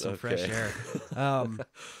break, get some fresh air.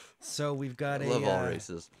 So we've got love all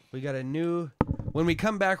races. We got a new. When we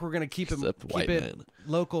come back, we're gonna keep it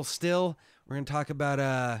local still. We're gonna talk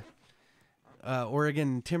about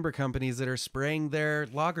Oregon timber companies that are spraying their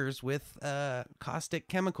loggers with caustic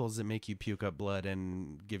chemicals that make you puke up blood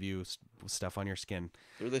and give you stuff on your skin.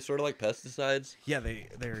 Are they sort of like pesticides? Yeah,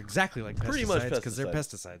 they're exactly like pretty much pesticides because they're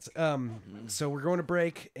pesticides. So we're going to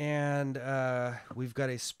break, and we've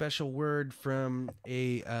got a special word from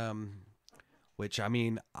a which, I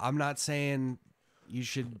mean, I'm not saying you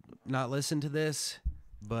should not listen to this,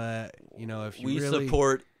 but if you really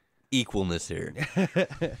support equalness here.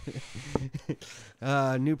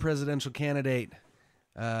 New presidential candidate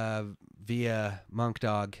via Munk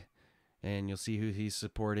Dog, and you'll see who he's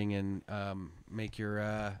supporting, and make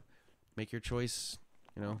your choice,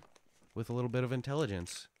 with a little bit of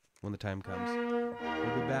intelligence when the time comes.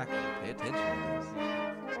 We'll be back. Pay attention to this.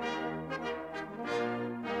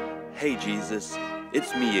 Hey Jesus,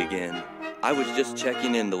 it's me again. I was just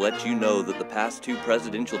checking in to let you know that the past 2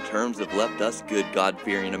 presidential terms have left us good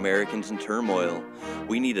God-fearing Americans in turmoil.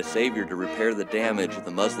 We need a savior to repair the damage the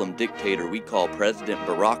Muslim dictator we call President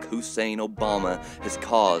Barack Hussein Obama has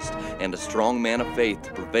caused, and a strong man of faith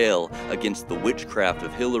to prevail against the witchcraft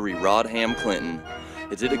of Hillary Rodham Clinton.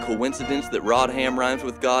 Is it a coincidence that Rodham rhymes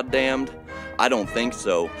with goddamned? I don't think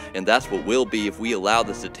so, and that's what will be if we allow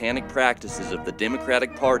the satanic practices of the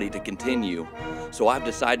Democratic Party to continue. So I've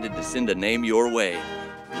decided to send a name your way.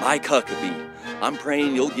 Mike Huckabee. I'm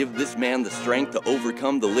praying you'll give this man the strength to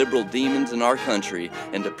overcome the liberal demons in our country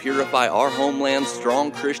and to purify our homeland's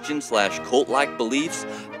strong Christian/cult-like beliefs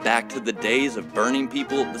back to the days of burning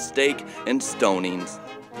people at the stake and stonings.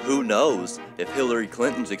 Who knows? If Hillary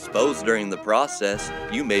Clinton's exposed during the process,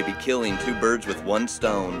 you may be killing two birds with one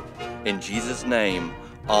stone. In Jesus' name,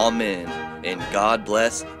 amen, and God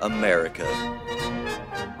bless America.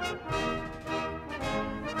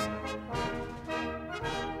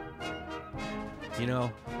 You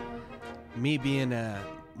know, me being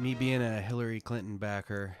a Hillary Clinton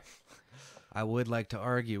backer, I would like to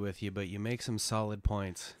argue with you, but you make some solid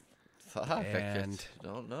points. Fuck, And- I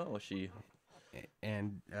don't know.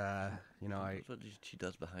 And you know, That's what she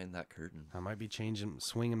does behind that curtain. I might be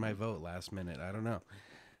swinging my vote last minute. I don't know.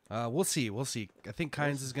 We'll see. I think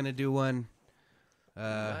Kynes is going to do one,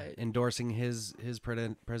 Right. endorsing his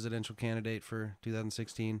presidential candidate for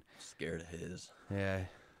 2016. Scared of his. Yeah,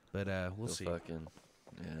 but we'll He'll see. Fucking,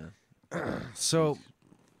 yeah. So,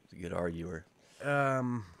 He's a good arguer.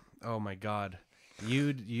 oh my God,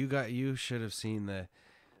 you should have seen the.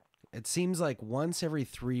 It seems like once every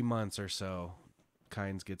 3 months or so,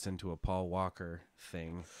 Kynes gets into a Paul Walker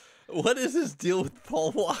thing. What is his deal with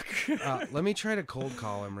Paul Walker? Let me try to cold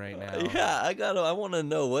call him right now. Yeah, I want to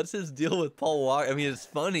know what's his deal with Paul Walker. I mean, it's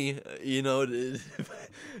funny, you know.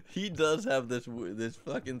 He does have this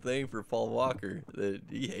fucking thing for Paul Walker that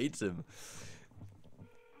he hates him.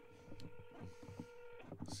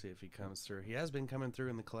 Let's see if he comes through. He has been coming through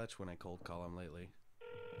in the clutch when I cold call him lately.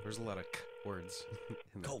 There's a lot of words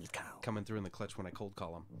Cold call. coming through in the clutch when I cold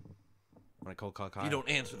call him. When I cold call Kyle. You don't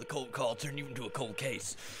answer the cold call, turn you into a cold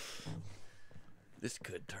case. This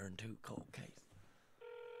could turn to cold case.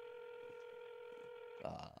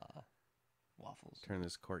 Waffles. Turn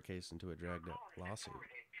this court case into a dragged up lawsuit.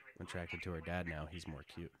 I'm attracted to her dad now. He's more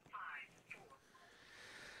cute.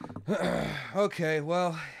 Okay,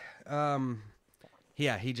 well,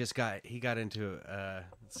 yeah, he got into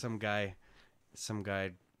some guy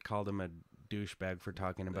called him a douchebag for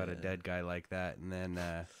talking about a dead guy like that, and then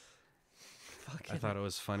I thought it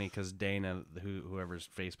was funny because Dana, whoever's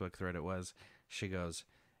Facebook thread it was, she goes,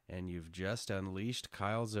 "And you've just unleashed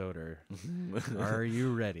Kyle Zoder. Are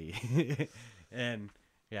you ready?" And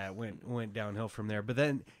yeah, it went downhill from there. But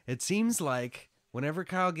then it seems like whenever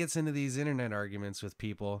Kyle gets into these internet arguments with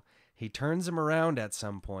people, he turns them around at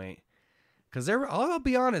some point. Because I'll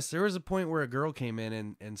be honest, there was a point where a girl came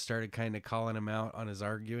in and started kind of calling him out on his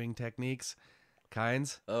arguing techniques.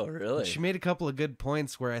 Kynes. Oh, really? She made a couple of good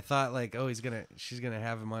points where I thought like, oh, she's gonna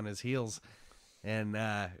have him on his heels, and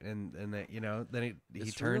that, you know, then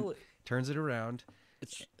he turns it around.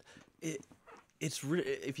 It's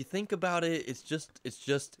if you think about it, it's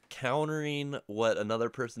just countering what another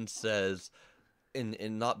person says,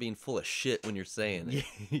 and not being full of shit when you're saying it.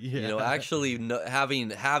 Yeah. You know, actually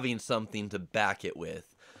having something to back it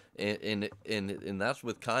with, and that's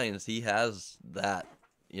with Kynes. He has that.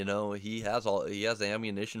 You know, he has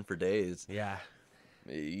ammunition for days. Yeah.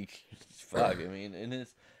 Fuck, I mean, and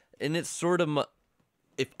it's sort of,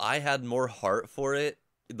 if I had more heart for it,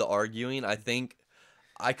 the arguing, I think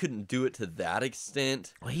I couldn't do it to that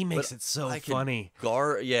extent. Well, he makes it so funny.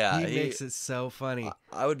 He makes it so funny.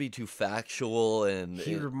 I would be too factual, and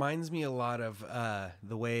he reminds me a lot of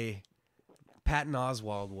the way Patton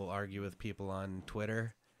Oswalt will argue with people on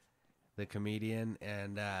Twitter, the comedian,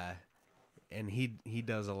 and he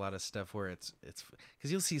does a lot of stuff where it's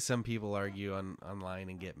because you'll see some people argue online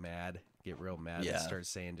and get real mad, and start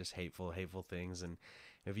saying just hateful things. And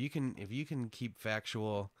if you can keep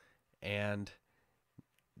factual and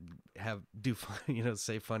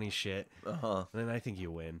say funny shit, then I think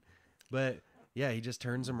you win. But yeah, he just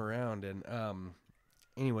turns them around. And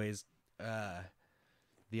anyways,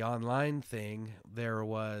 the online thing, there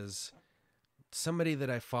was somebody that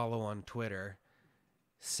I follow on Twitter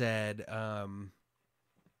said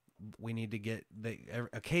we need to get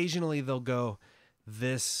occasionally they'll go,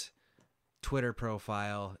 this Twitter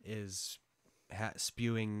profile is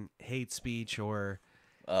spewing hate speech or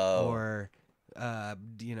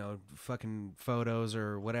fucking photos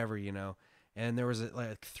or whatever, you know. And there was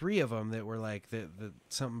like 3 of them that were like the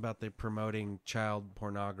something about the promoting child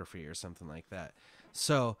pornography or something like that.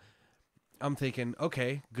 So I'm thinking,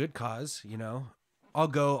 okay, good cause, you know. I'll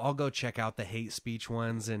go check out the hate speech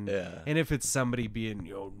ones, and if it's somebody being,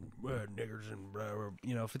 you know, niggers and blah, blah,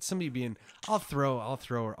 you know, if it's somebody being, I'll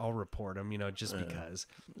report them, you know, just because.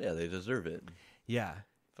 Yeah, they deserve it. Yeah.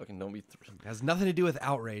 Fucking don't be. It has nothing to do with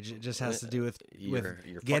outrage. It just has to do with You're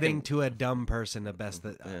getting fucking... to a dumb person the best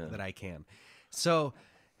that I can. So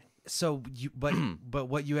but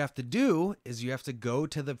what you have to do is you have to go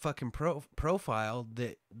to the fucking profile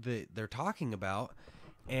that they're talking about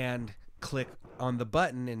and click on the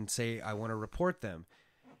button and say, I want to report them.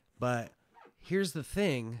 But here's the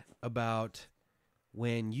thing about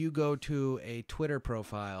when you go to a Twitter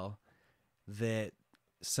profile that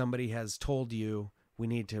somebody has told you we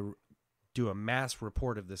need to do a mass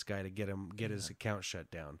report of this guy to get his account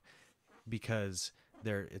shut down because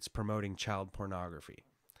it's promoting child pornography.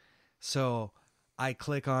 So I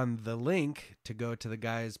click on the link to go to the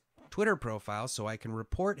guy's Twitter profile so I can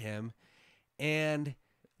report him, and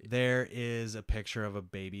there is a picture of a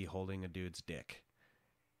baby holding a dude's dick.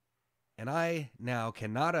 And I now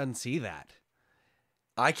cannot unsee that.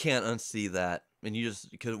 I can't unsee that. And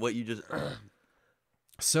because what you just...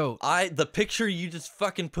 So the picture you just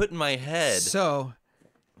fucking put in my head. So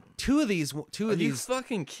two of these Are you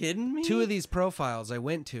fucking kidding me? Two of these profiles I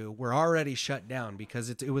went to were already shut down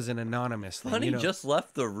because it was an anonymous thing. Honey just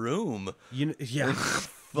left the room. Yeah.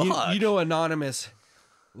 Fuck. You know, anonymous,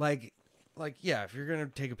 like yeah, if you're gonna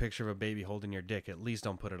take a picture of a baby holding your dick, at least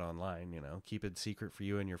don't put it online. You know, keep it secret for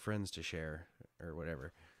you and your friends to share or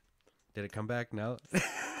whatever. Did it come back? No.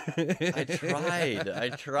 I tried.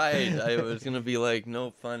 I was gonna be like, no,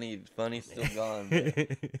 funny's still gone.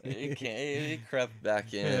 It crept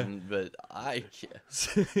back in, but I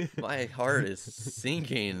can't. My heart is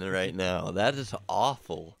sinking right now. That is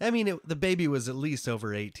awful. I mean, the baby was at least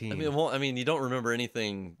over 18. I mean, you don't remember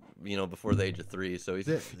anything, before the age of 3. So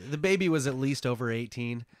the baby was at least over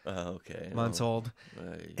 18. Okay. Months old.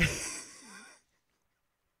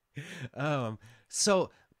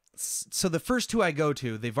 So the first two I go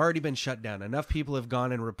to, they've already been shut down. Enough people have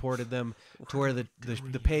gone and reported them to where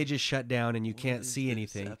the page is shut down and you can't see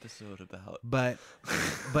anything. Episode about, but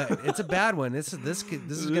it's a bad one. This is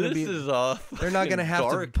going to be. This is off. They're not going to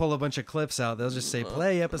have to pull a bunch of clips out. They'll just say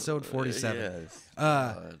play episode 47. Yes.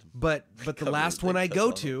 But the last one I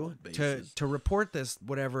go to report this,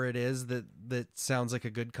 whatever it is that sounds like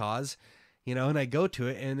a good cause. And I go to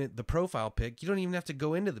it, and the profile pic, you don't even have to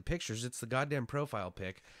go into the pictures. It's the goddamn profile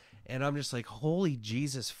pic. And I'm just like, holy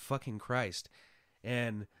Jesus fucking Christ.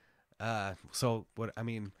 And so what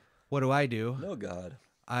do I do? No, God.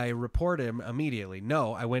 I report him immediately.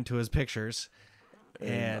 No, I went to his pictures.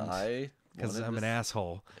 And because I'm an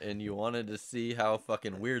asshole. And you wanted to see how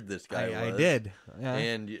fucking weird this guy was. I did. Yeah.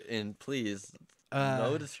 And please...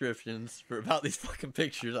 no descriptions about these fucking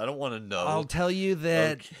pictures. I don't want to know. I'll tell you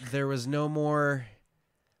that there was no more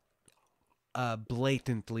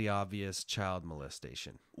blatantly obvious child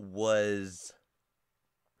molestation.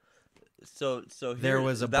 So there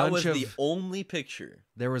was that was the only picture.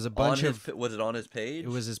 There was a bunch of. Was it on his page? It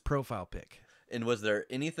was his profile pic. And was there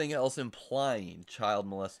anything else implying child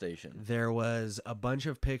molestation? There was a bunch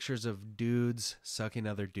of pictures of dudes sucking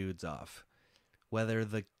other dudes off. Whether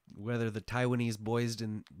the Taiwanese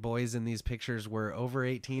boys in these pictures were over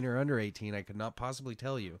 18 or under 18, I could not possibly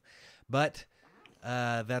tell you. But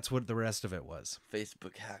that's what the rest of it was.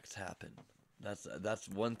 Facebook hacks happen. That's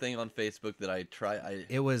one thing on Facebook that I try.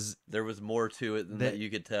 There was more to it than that you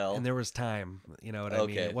could tell, and there was time. You know what I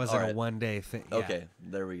mean? It wasn't a one-day thing. Yeah. Okay,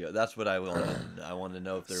 there we go. That's what I wanted. I wanted to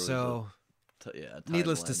know if there was. So,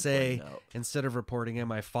 needless to say, instead of reporting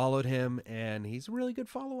him, I followed him, and he's a really good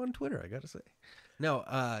follow on Twitter. I gotta say. No,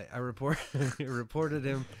 I reported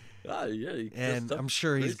him. Yeah, and I'm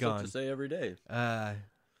sure he's gone. To say every day. Yeah,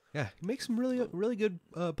 he makes some really good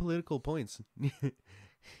political points.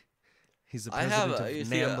 He's the president of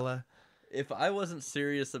NAMBLA. If I wasn't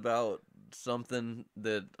serious about something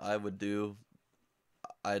that I would do,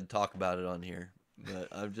 I'd talk about it on here. But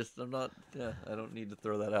I'm not. Yeah, I don't need to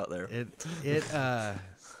throw that out there.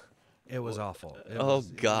 It was awful.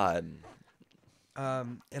 God.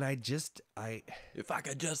 And if I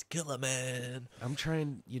could just kill a man.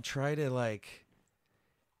 You try to like,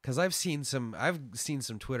 because I've seen some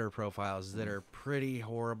Twitter profiles that are pretty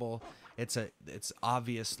horrible. It's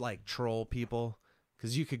obvious like troll people,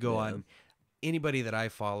 because you could go on. Anybody that I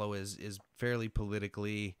follow is fairly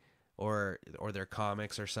politically or their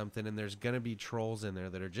comics or something, and there's gonna be trolls in there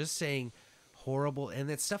that are just saying horrible,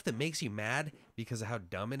 and it's stuff that makes you mad because of how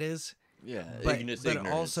dumb it is. Yeah, but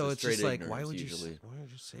also it's just like, why would you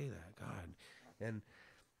say that? God.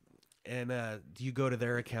 And you go to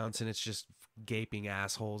their accounts and it's just gaping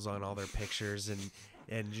assholes on all their pictures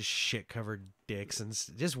and just shit covered dicks and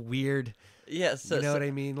just weird. Yeah, you know what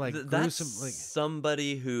I mean? Like gruesome, like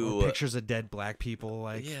somebody who pictures of dead black people,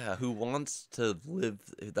 like who wants to live.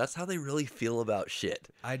 That's how they really feel about shit.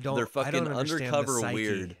 They're fucking I don't undercover the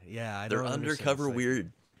weird. Yeah, they're undercover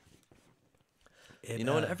weird. You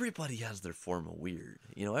know, and everybody has their form of weird.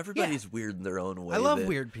 You know, everybody's weird in their own way. I love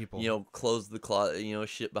weird people. You know, close the closet, you know,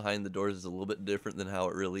 shit behind the doors is a little bit different than how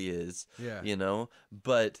it really is. Yeah. You know,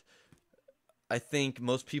 but I think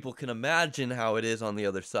most people can imagine how it is on the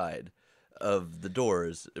other side of the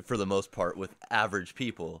doors for the most part with average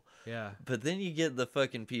people. Yeah. But then you get the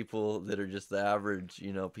fucking people that are just the average,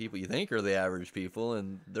 you know, people you think are the average people,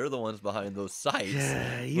 and they're the ones behind those sites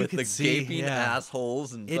with the gaping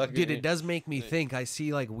assholes and fucking... Dude, it does make me think. I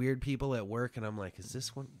see like weird people at work, and I'm like, does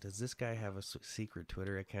this guy have a secret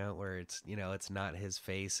Twitter account where it's, you know, it's not his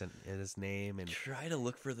face and his name? And try to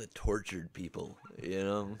look for the tortured people, you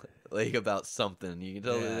know, like about something. You can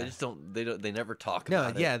tell they just don't. They never talk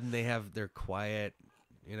about it. Yeah, and they're quiet,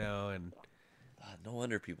 you know, and no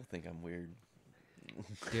wonder people think I'm weird.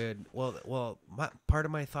 Dude, well, part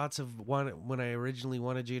of my thoughts of when I originally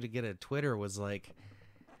wanted you to get a Twitter was like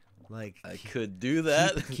I could do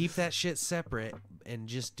that. Keep that shit separate and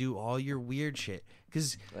just do all your weird shit.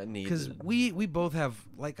 Because we both have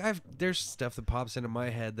there's stuff that pops into my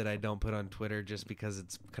head that I don't put on Twitter just because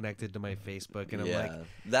it's connected to my Facebook, and I'm like,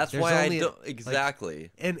 that's why I don't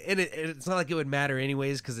exactly. And it's not like it would matter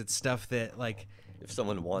anyways because it's stuff that like. If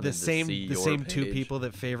someone wanted the same page. Two people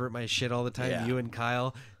that favorite my shit all the time, you and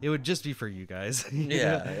Kyle, it would just be for you guys.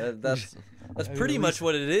 That's pretty much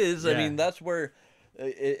what it is. Yeah. I mean, that's where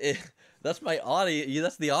that's my audience.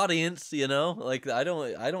 That's the audience, you know. Like I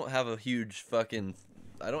don't have a huge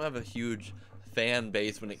fan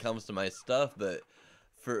base when it comes to my stuff, but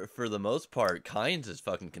for the most part, Kynes is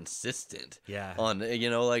fucking consistent. Yeah. On, you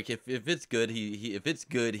know, like if it's good, he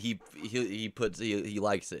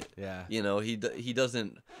likes it. Yeah. You know, he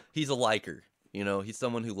doesn't. He's a liker. You know, he's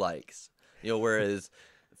someone who likes. You know, whereas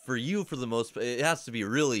for you, for the most, it has to be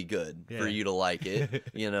really good for you to like it.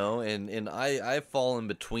 You know, and I've fallen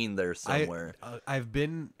between there somewhere. I've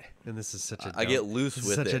been, and this is such a I get loose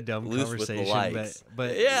with such it. a dumb loose conversation, with the likes.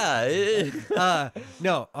 but yeah.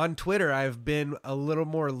 No, on Twitter I've been a little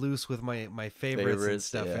more loose with my favorites and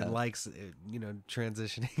stuff, and likes, you know,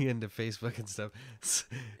 transitioning into Facebook and stuff.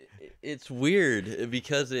 It's weird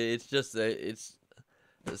because it's just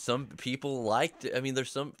some people liked it. I mean,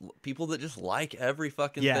 there's some people that just like every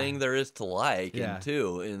fucking thing there is to like,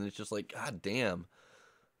 and it's just like, god damn,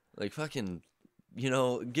 like fucking, you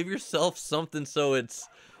know, give yourself something so it's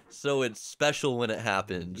special when it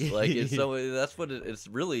happens. Like it's that's what it's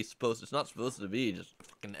really supposed. It's not supposed to be just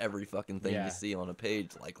fucking every fucking thing you see on a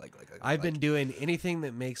page. Like I've been doing anything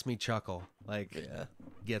that makes me chuckle.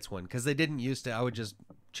 Gets one, because they didn't used to. I would just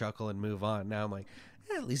chuckle and move on. Now I'm like,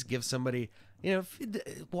 at least give somebody. You know,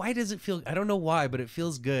 why does it feel? I don't know why, but it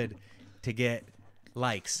feels good to get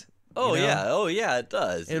likes. Oh, you know? Yeah, it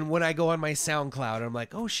does. And when I go on my SoundCloud, I'm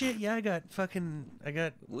like, oh shit, yeah, I got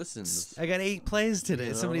listens. I got 8 plays today.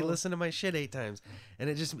 You know? Somebody listened to my shit 8 times,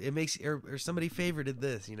 and it makes or somebody favorited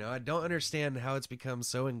this. You know, I don't understand how it's become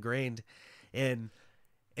so ingrained, and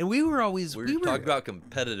we were talking about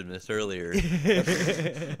competitiveness earlier.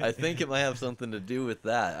 I think it might have something to do with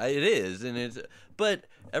that. It is, but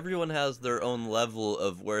everyone has their own level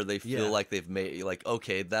of where they feel like they've made, like,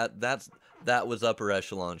 okay, that was upper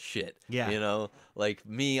echelon shit. Yeah. You know, like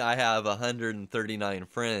me, I have 139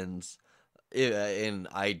 friends, and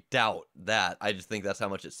I doubt that. I just think that's how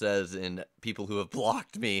much it says, and people who have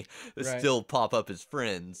blocked me still pop up as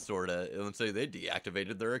friends, sort of, and say they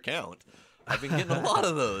deactivated their account. I've been getting a lot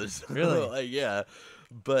of those. Really? Yeah.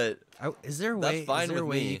 But is there a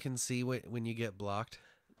way you can see when you get blocked?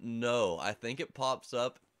 No, I think it pops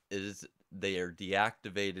up is they are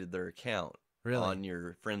deactivated their account on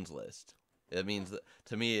your friends list. It means that,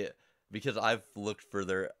 to me, because I've looked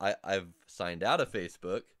for I've signed out of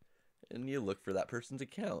Facebook, and you look for that person's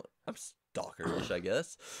account. I'm stalkerish, I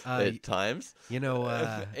guess, at times. You know,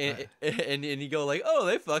 and you go like, oh,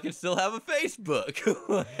 they fucking still have a Facebook.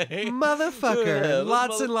 Motherfucker.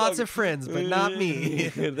 Lots and lots of friends, but not me.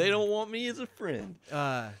 They don't want me as a friend.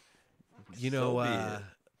 You know,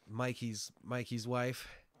 Mikey's wife.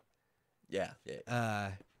 Yeah.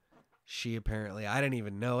 She apparently, I didn't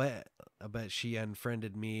even know it, but she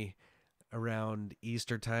unfriended me around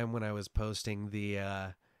Easter time when I was posting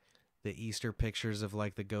the Easter pictures of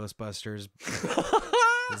like the Ghostbusters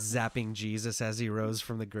zapping Jesus as he rose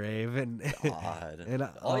from the grave, and God. And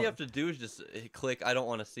all you have to do is just click, I don't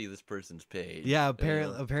want to see this person's page. Yeah,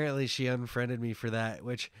 apparently she unfriended me for that,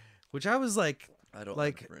 which I was like, I don't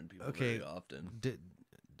unfriend people very often.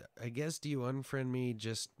 I guess, do you unfriend me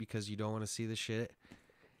just because you don't want to see the shit?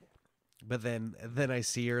 But then I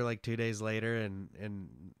see her like 2 days later, and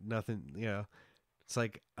nothing, you know. It's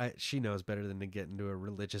like she knows better than to get into a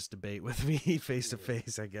religious debate with me face to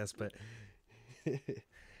face, I guess. But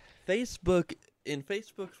Facebook And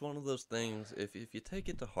Facebook's one of those things, if you take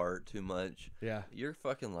it to heart too much, Yeah. your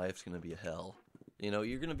fucking life's going to be a hell. You know,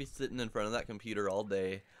 you're going to be sitting in front of that computer all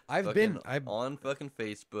day. I've on fucking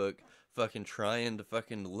Facebook, fucking trying to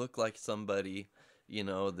fucking look like somebody, you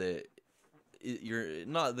know, that you're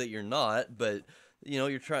not, but, you know,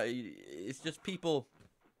 you're trying, it's just people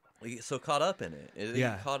get so caught up in it. They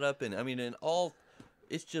get caught up in, I mean,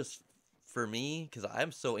 it's just, for me, because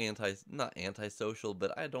I'm so not antisocial,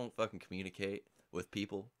 but I don't fucking communicate with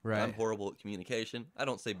people. Right. I'm horrible at communication. I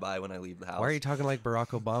don't say bye when I leave the house. Why are you talking like Barack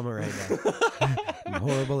Obama right now? I'm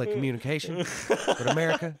horrible at communication. But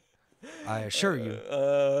America, I assure you,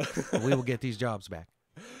 we will get these jobs back.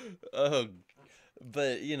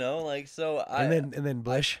 But you know, like, so and then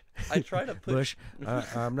Bush. I try to put Bush.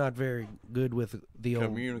 I'm not very good with the old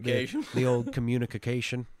communication. The old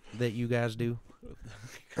communication that you guys do.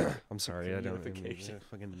 I'm sorry, I don't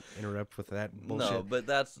fucking interrupt with that bullshit. No, but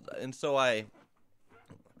so I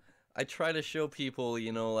try to show people,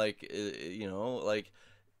 you know, like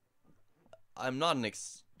I'm not an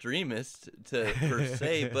extremist per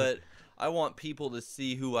se, but I want people to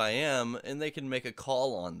see who I am, and they can make a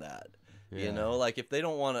call on that. Yeah. You know, like if they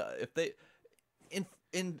don't want to,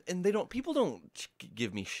 and they don't, people don't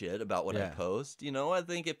give me shit about what I post. You know, I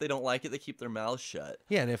think if they don't like it, they keep their mouths shut.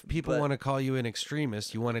 Yeah, and if people want to call you an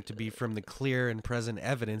extremist, you want it to be from the clear and present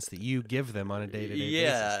evidence that you give them on a day-to-day basis.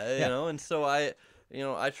 Yeah, you know, and so I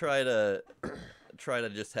try to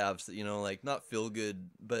just have, you know, like, not feel good,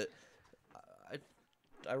 but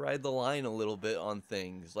I ride the line a little bit on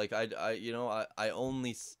things. Like I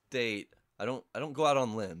only state, I don't go out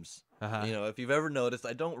on limbs. You know, if you've ever noticed,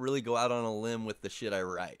 I don't really go out on a limb with the shit I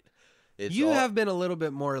write. You have been a little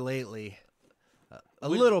bit more lately. A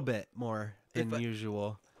little bit more than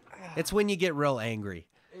usual. It's when you get real angry.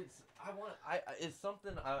 It's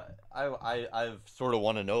something I sort of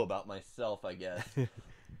want to know about myself, I guess.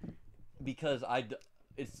 Because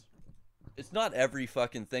it's not every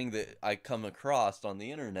fucking thing that I come across on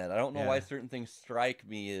the internet. I don't know why certain things strike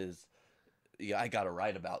me as, I got to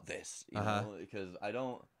write about this, you know, because I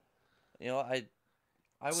don't. You know, I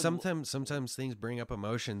would sometimes things bring up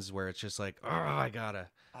emotions where it's just like, oh, I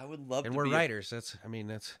would love. And we're writers. That's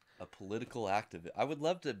a political activist. I would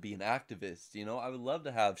love to be an activist. You know, I would love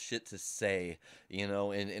to have shit to say. You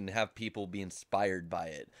know, and have people be inspired by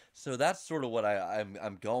it. So that's sort of what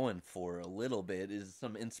I'm going for a little bit. Is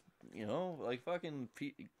some you know, like fucking.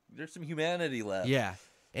 There's some humanity left. Yeah,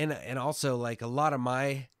 and also, like, a lot of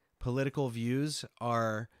my political views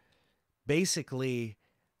are basically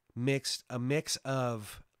a mix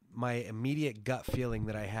of my immediate gut feeling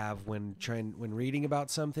that I have when reading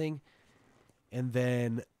about something, and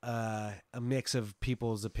then a mix of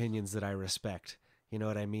people's opinions that I respect. You know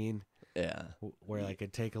what I mean? Yeah. Where I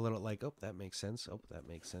could take a little, like, oh, that makes sense. Oh, that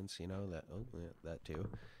makes sense. You know, that, oh, yeah, that too.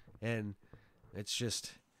 And it's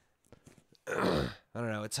just, I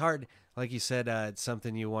don't know. It's hard. Like you said, it's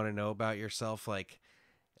something you want to know about yourself. Like,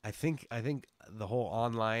 I think the whole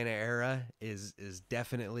online era is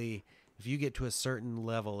definitely, if you get to a certain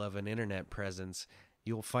level of an internet presence,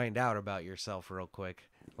 you'll find out about yourself real quick,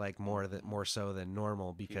 like more so than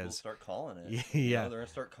normal, because people start calling it. Yeah, you know, they're gonna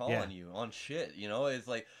start calling you on shit. You know, it's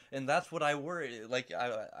like, and that's what I worry. Like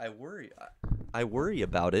I worry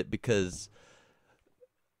about it, because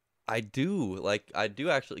I do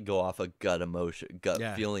actually go off a gut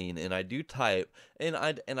feeling, and I do type, and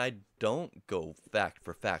I don't go fact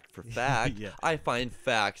for fact. I find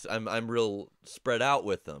facts. I'm real spread out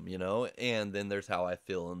with them, you know, and then there's how I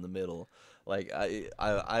feel in the middle. Like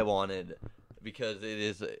I wanted, because it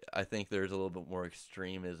is, I think there's a little bit more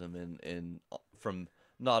extremism in from,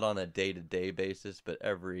 not on a day-to-day basis, but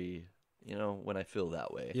every, you know, when I feel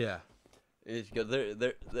that way. Yeah. It's because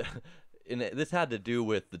and this had to do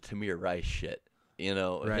with the Tamir Rice shit, you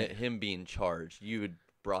know, him being charged. You had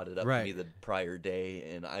brought it up to me the prior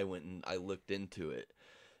day, and I went and I looked into it,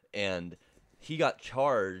 and he got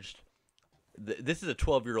charged. This is a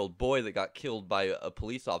 12-year-old boy that got killed by a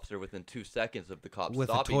police officer within 2 seconds of the cops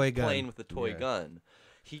stopping, playing with a toy gun.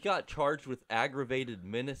 He got charged with aggravated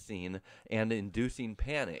menacing and inducing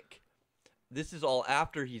panic. This is all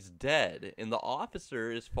after he's dead, and the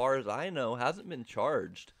officer, as far as I know, hasn't been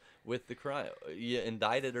charged with the crime,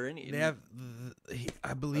 indicted or anything.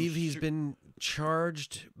 I believe he's been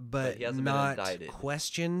charged, but he hasn't not been indicted.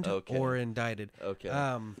 Questioned or indicted. Okay.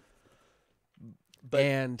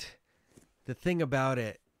 And the thing about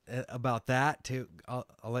that too, I'll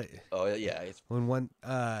let. Oh yeah.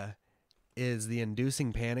 Is the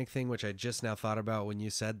inducing panic thing, which I just now thought about when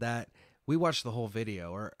you said that. We watched the whole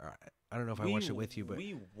video, or I don't know if I watched it with you, but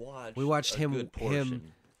we watched him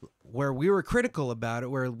where we were critical about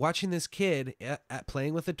it. We're watching this kid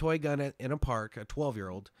playing with a toy gun in a park, a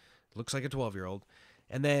 12-year-old. Looks like a 12-year-old.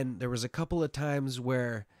 And then there was a couple of times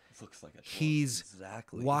where Looks like he's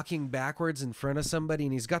exactly walking backwards in front of somebody,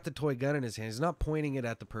 and he's got the toy gun in his hand. He's not pointing it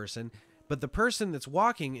at the person, but the person that's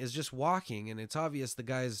walking is just walking, and it's obvious the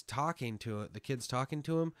guy's talking to it. The kid's talking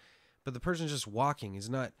to him, but the person's just walking. He's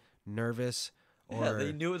not nervous or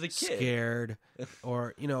they knew it was a kid. scared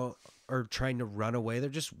or, or trying to run away. They're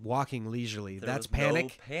just walking leisurely. That's was no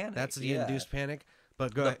panic. panic, That's the yeah. induced panic.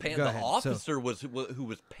 But go The ahead. officer was who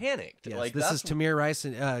was panicked. Yes, Like this is Tamir Rice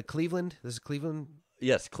in Cleveland. This is Cleveland.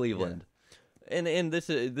 Yes, Cleveland. And this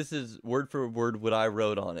is word for word what I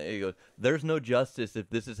wrote on it. It goes, "There's no justice if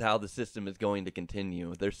this is how the system is going to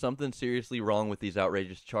continue. There's something seriously wrong with these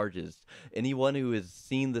outrageous charges. Anyone who has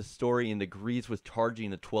seen this story and agrees with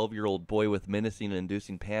charging a 12-year-old boy with menacing and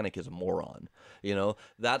inducing panic is a moron."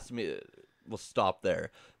 That's me. We'll stop there.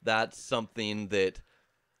 That's something that,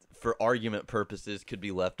 for argument purposes, could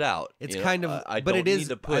be left out. It's kind of, I but don't it is. need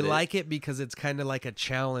to put like it because it's kind of like a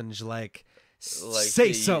challenge. Like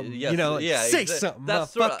say something. Yes, say something.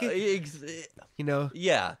 That's motherfucker.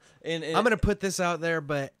 Yeah, and I'm gonna put this out there,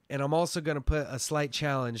 and I'm also gonna put a slight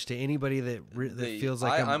challenge to anybody that feels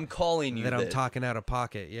like I'm calling you that this. I'm talking out of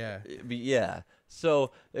pocket. Yeah. Yeah.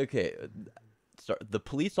 So okay. The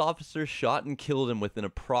police officer shot and killed him within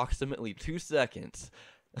approximately 2 seconds.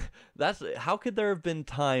 How could there have been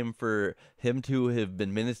time for him to have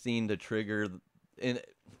been menacing to trigger, and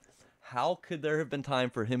how could there have been time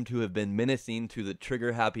for him to have been menacing to the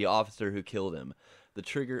trigger happy officer who killed him?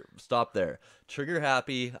 Stop there. Trigger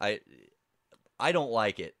happy. I don't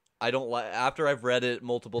like it. After I've read it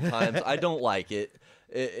multiple times, I don't like it.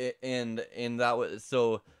 And that was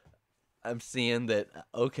so. I'm seeing that.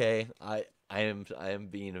 Okay, I am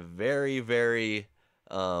being very, very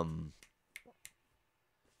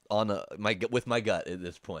with my gut at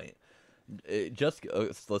this point.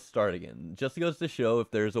 Let's start again. Just goes to show,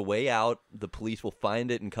 if there's a way out, the police will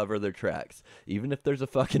find it and cover their tracks. Even if there's a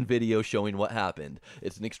fucking video showing what happened,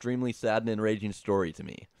 it's an extremely sad and enraging story to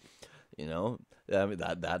me. I mean,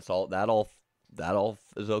 that's all. That all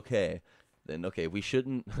is okay. Then okay, we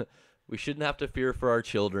shouldn't have to fear for our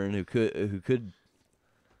children who could.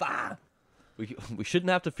 We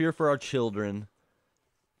shouldn't have to fear for our children.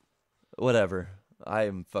 Whatever. I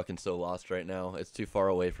am fucking so lost right now. It's too far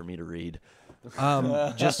away for me to read.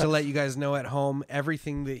 Just to let you guys know at home,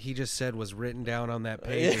 everything that he just said was written down on that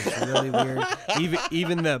page. It's really weird.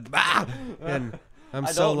 Even the and I'm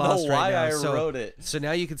so lost right now. I wrote it. So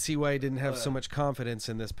now you can see why I didn't have so much confidence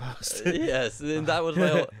in this post. Yes, and that was my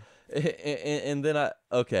whole, and then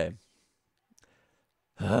okay.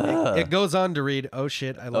 It goes on to read, "Oh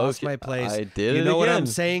shit, I lost my place." I did. You know what I'm again.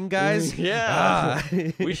 saying, guys? Yeah.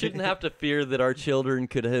 We shouldn't have to fear that our children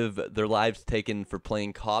could have their lives taken for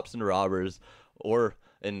playing cops and robbers, or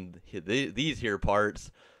these here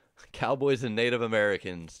parts, cowboys and Native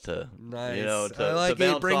Americans to Nice. To I like to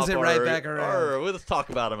bounce it. Brings off it right back around. Let's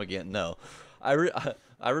talk about them again. No, I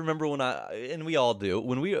remember when and we all do,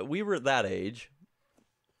 when we were at that age.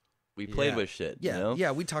 We played with shit. Yeah,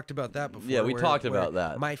 yeah, we talked about that before. Yeah, we talked about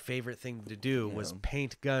that. My favorite thing to do was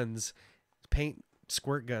paint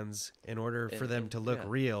squirt guns in order for them to look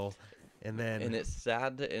real, and it's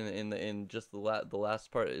sad. And just the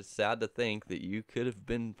last part is sad to think that you could have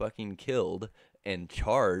been fucking killed and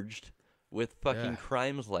charged with fucking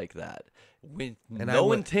crimes like that, with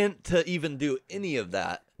no intent to even do any of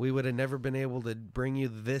that. We would have never been able to bring you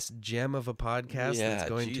this gem of a podcast that's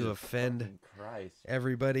going to offend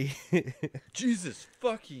everybody. Jesus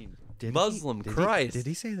fucking Muslim Christ. Did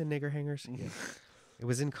he say the nigger hangers? Yeah. It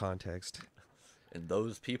was in context. And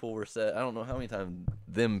those people were said. I don't know how many times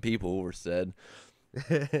them people were said.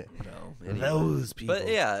 No, anyway. Those people. But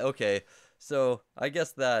yeah, okay. So I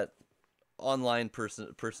guess that online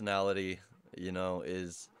personality,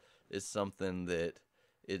 is something that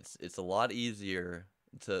it's a lot easier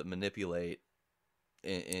to manipulate,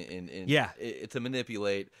 to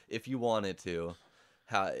manipulate if you wanted to,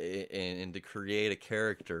 and to create a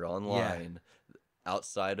character online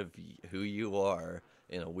outside of who you are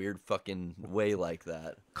in a weird fucking way like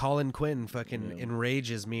that. Colin Quinn fucking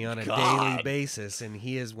enrages me on a daily basis, and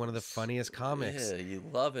he is one of the funniest comics. Yeah, you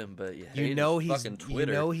love him, but you hate his fucking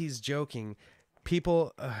Twitter. You know he's joking.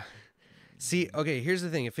 People, see, okay, here's the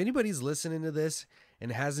thing. If anybody's listening to this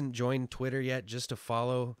and hasn't joined Twitter yet just to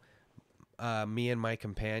follow me and my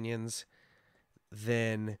companions,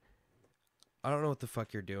 then I don't know what the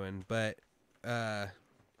fuck you're doing, but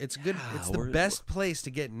it's good. It's the best place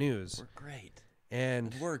to get news. We're great.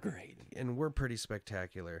 And we're great. And we're pretty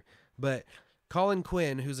spectacular. But Colin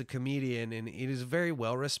Quinn, who's a comedian, and he's very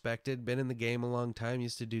well respected, been in the game a long time,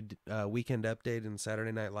 used to do Weekend Update and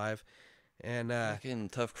Saturday Night Live. And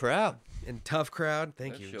fucking tough crowd. And tough crowd.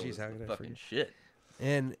 Thank That you. show Jeez, was how could I fucking forget? shit.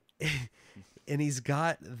 And he's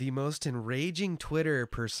got the most enraging Twitter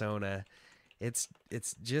persona. It's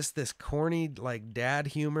just this corny like dad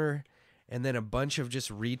humor, and then a bunch of just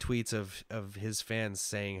retweets of his fans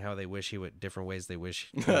saying how they wish he would different ways they wish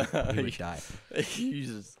he would die.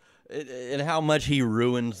 Jesus. And how much he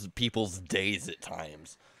ruins people's days at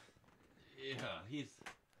times. Yeah,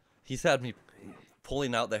 he's had me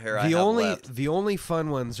pulling out the hair I have left. The only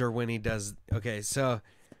fun ones are when he does. Okay, so,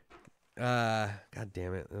 God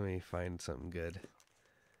damn it, let me find something good.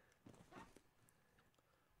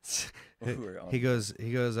 He goes.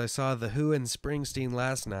 I saw The Who and Springsteen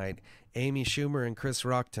last night. Amy Schumer and Chris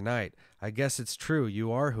Rock tonight. I guess it's true.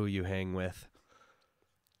 You are who you hang with.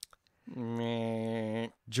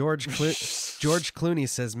 George Clooney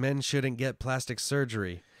says men shouldn't get plastic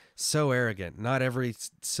surgery. So arrogant. Not every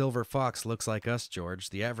silver fox looks like us, George.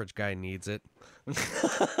 The average guy needs it.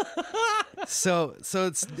 So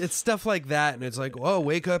it's stuff like that, and it's like, oh,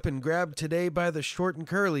 wake up and grab today by the short and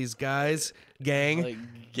curlies, guys, gang.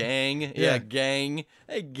 Like, gang, yeah, gang,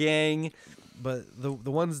 hey, gang. But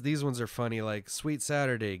these ones are funny. Like Sweet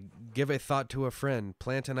Saturday, give a thought to a friend,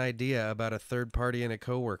 plant an idea about a third party in a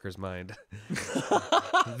coworker's mind.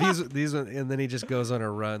 these and then he just goes on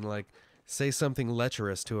a run. Like, say something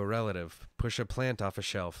lecherous to a relative, push a plant off a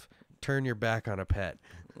shelf, turn your back on a pet.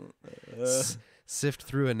 Sift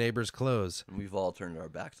through a neighbor's clothes. We've all turned our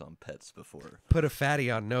backs on pets before. Put a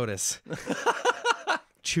fatty on notice.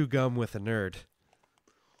 Chew gum with a nerd.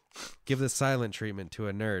 Give the silent treatment to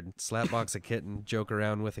a nerd. Slapbox a kitten. Joke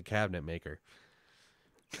around with a cabinet maker.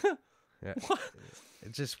 Yeah.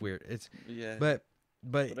 It's just weird. It's but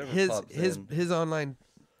his online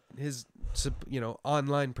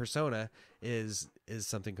online persona is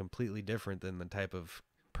something completely different than the type of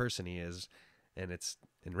person he is, and it's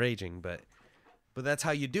enraging, but that's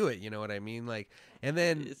how you do it, you know what I mean? Like, and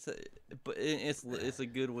then it's a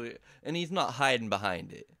good way, and he's not hiding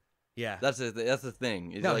behind it. Yeah, that's the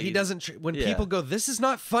thing. No, like, he doesn't. When people go, "This is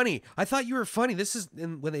not funny. I thought you were funny. This is,"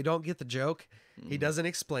 and when they don't get the joke, he doesn't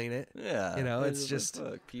explain it. Yeah, you know, it's just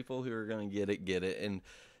like, people who are gonna get it,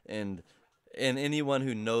 and anyone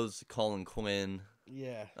who knows Colin Quinn,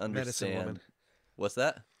 understand. Medicine woman. What's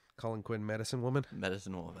that? Colin Quinn, medicine woman.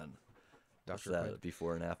 Medicine woman. Dr. What's that? Quinn.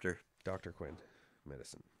 Before and after. Dr. Quinn,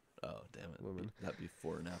 medicine. Oh, damn it. Woman. That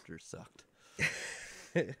before and after sucked.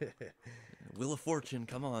 Wheel of Fortune,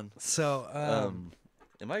 come on. So,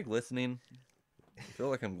 am I glistening? I feel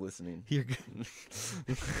like I'm glistening. You're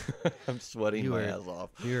I'm sweating my ass off.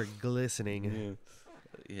 You're glistening.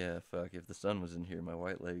 Yeah, fuck. If the sun was in here, my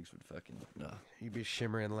white legs would fucking... Nah. You'd be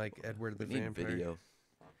shimmering like Edward the Vampire. Video.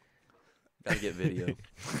 Gotta get video.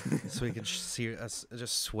 So we can see us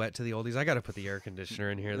just sweat to the oldies. I gotta put the air conditioner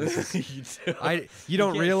in here. This is, you do. You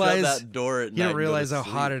don't realize that door at you night don't realize how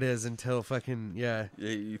sleep. hot it is until fucking Yeah,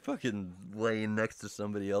 you fucking laying next to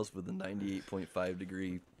somebody else with a 98.5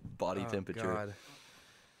 degree body temperature. God.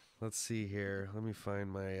 Let's see here. Let me find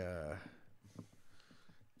my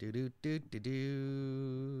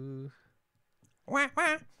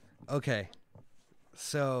Okay.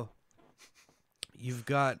 So you've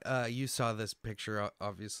got you saw this picture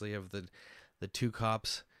obviously of the two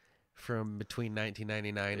cops from between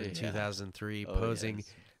 1999 and 2003 posing.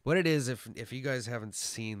 Yes. What it is, if you guys haven't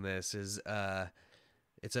seen this, is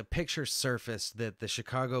it's a picture surfaced that the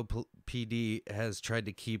Chicago PD has tried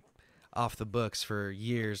to keep off the books for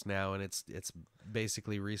years now, and it's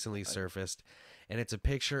basically recently surfaced, and it's a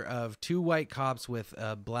picture of two white cops with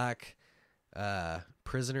a black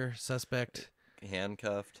prisoner suspect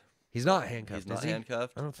handcuffed. He's not handcuffed. He's not is he?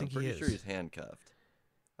 handcuffed. I don't think I'm pretty he is. sure he's handcuffed.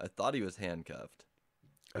 I thought he was handcuffed,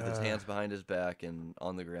 with his hands behind his back and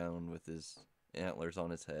on the ground with his antlers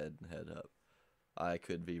on his head up. I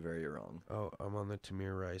could be very wrong. Oh, I'm on the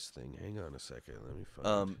Tamir Rice thing. Hang on a second. Let me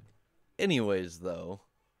find. Anyways, though,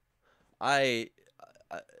 I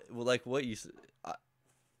like what you said.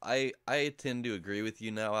 I tend to agree with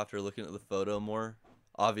you now after looking at the photo more.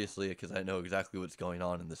 Obviously, because I know exactly what's going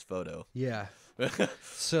on in this photo. Yeah.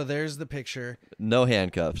 So there's the picture. No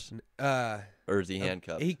handcuffs. Or is he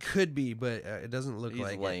handcuffed? He could be, but it doesn't look He's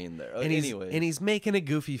like laying there. And he's making a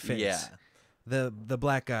goofy face. Yeah. The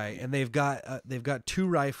black guy, and they've got two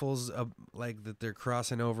rifles like that they're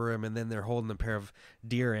crossing over him, and then they're holding a pair of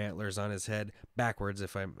deer antlers on his head backwards,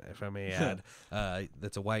 if I may add.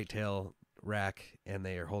 That's a whitetail rack, and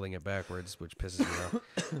they are holding it backwards, which pisses me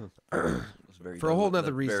off. For a whole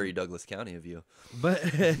nother reason. Very Douglas County of you. But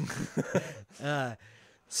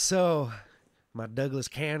so My Douglas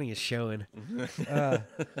County is showing.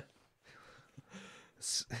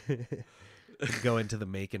 Go into the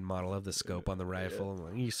make and model of the scope on the rifle.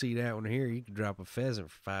 And you see that one here, you can drop a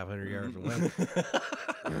pheasant for 500 yards away.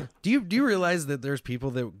 Do you realize that there's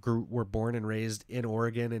people that were born and raised in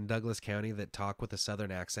Oregon and Douglas County that talk with a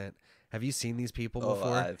Southern accent? Have you seen these people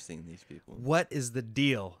before? I've seen these people. What is the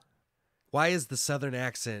deal? Why is the Southern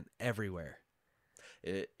accent everywhere?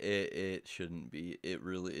 It shouldn't be.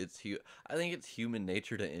 I think it's human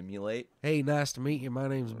nature to emulate. Hey, nice to meet you. My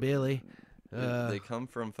name's Billy. They come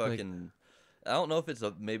from fucking. I don't know if it's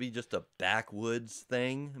maybe just a backwoods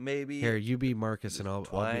thing. Maybe Here, you be Marcus, and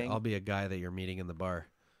twang. I'll be a guy that you're meeting in the bar.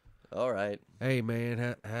 All right. Hey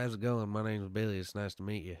man, how's it going? My name's Billy. It's nice to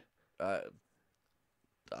meet you.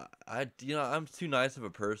 I'm too nice of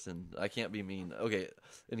a person. I can't be mean. Okay,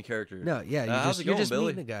 in character. No, yeah, how's it you're going, just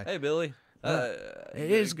Billy? meeting a guy. Hey, Billy.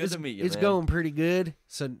 It's good to meet you. It's man. going pretty good.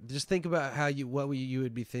 So just think about what you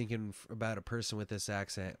would be thinking about a person with this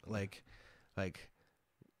accent, like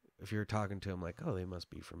if you're talking to them, like, oh, they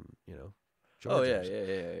must be from Georgia. Oh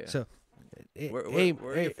yeah. So, Where hey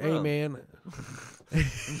from? man, we're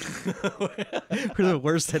the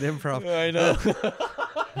worst at improv. I know.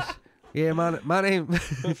 Yeah, my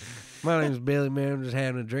name's Billy, man. I'm just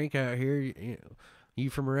having a drink out here.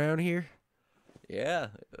 You from around here? Yeah,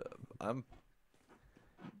 I'm.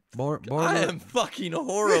 Born I am fucking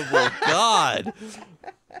horrible. God.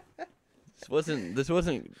 This wasn't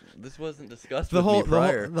discussed with me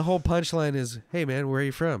prior. The whole punchline is, hey man, where are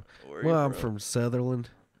you from? I'm from Sutherland,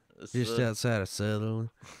 just outside of Sutherland.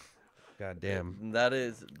 God damn. That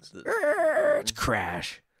is. It's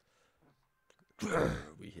Crash.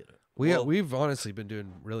 We hit it. We've honestly been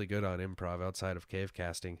doing really good on improv outside of cave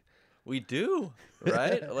casting. We do,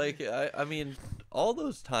 right? Like I mean, all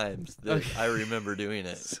those times that I remember doing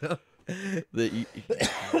it. So, that you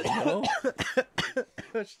know?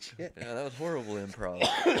 oh, shit. Yeah, that was horrible improv.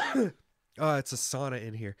 Oh, it's a sauna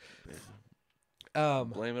in here.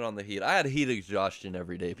 Blame it on the heat. I had heat exhaustion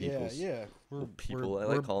every day, people. Yeah. We're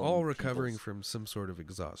all recovering from some sort of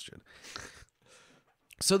exhaustion.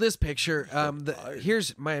 So this picture,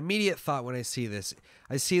 here's my immediate thought when I see this.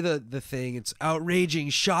 I see the thing. It's outraging,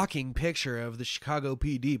 shocking picture of the Chicago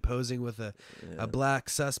PD posing with a black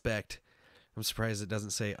suspect. I'm surprised it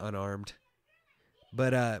doesn't say unarmed.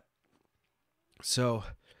 But so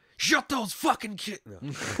shut those fucking kids.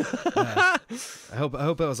 No. I hope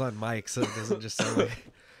that was on mic so it doesn't just sound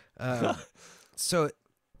like. So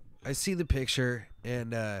I see the picture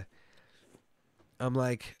and I'm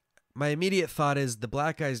like, my immediate thought is the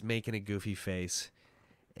black guy's making a goofy face,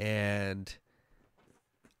 and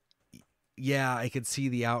yeah, I could see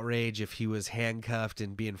the outrage if he was handcuffed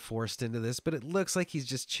and being forced into this, but it looks like he's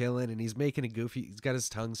just chilling and he's making a goofy. He's got his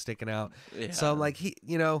tongue sticking out. Yeah. So I'm like,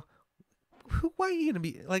 why are you gonna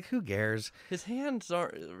be like? Who cares? His hands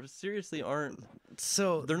aren't.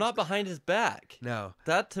 So they're not behind his back. No,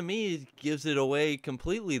 that to me gives it away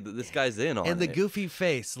completely that this guy's in on it. And the goofy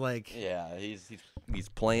face, like, yeah, he's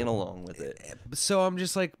playing along with it. So I'm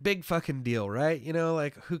just like, big fucking deal, right?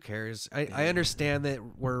 Like, who cares? I understand that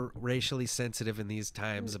we're racially sensitive in these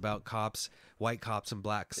times about cops, white cops and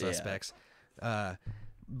black suspects. Yeah.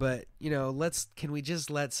 But, can we just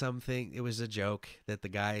let something, it was a joke that the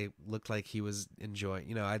guy looked like he was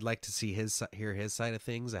enjoying, I'd like to see hear his side of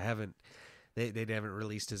things. They haven't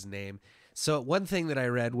released his name. So one thing that I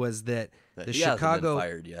read was that the Chicago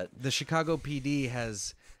PD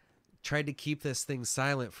has tried to keep this thing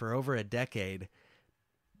silent for over a decade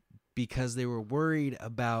because they were worried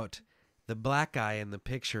about the black guy in the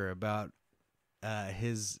picture, about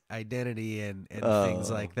his identity and things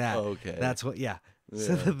like that. Okay. That's what, yeah.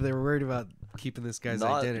 So they were worried about keeping this guy's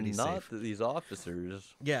identity safe. Not that these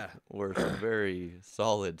officers were some very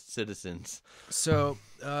solid citizens. So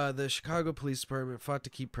the Chicago Police Department fought to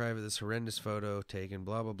keep private this horrendous photo taken,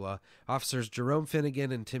 blah, blah, blah. Officers Jerome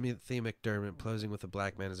Finnegan and Timothy McDermott posing with a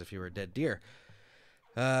black man as if he were a dead deer.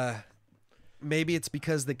 Maybe it's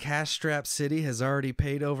because the cash-strapped city has already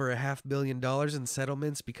paid over $500 million in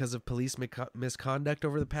settlements because of police misconduct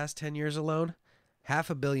over the past 10 years alone.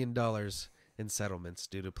 $500 million in settlements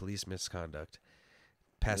due to police misconduct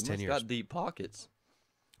past 10 years. Got deep pockets.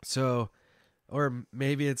 So, or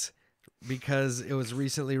maybe it's because it was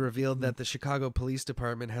recently revealed that the Chicago Police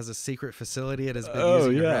Department has a secret facility it has been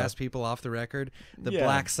using to harass people off the record. The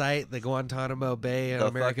black site, the Guantanamo Bay on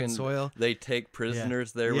American soil. They take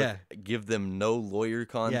prisoners there, give them no lawyer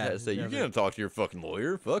contact. Say, you can't talk to your fucking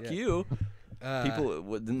lawyer. Fuck you.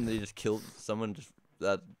 People, didn't they just kill someone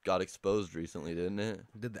that got exposed recently, didn't it?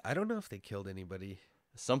 I don't know if they killed anybody.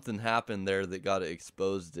 Something happened there that got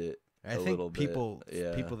exposed a little bit.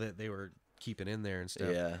 People that they were keeping in there and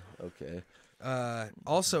stuff. Yeah. Okay.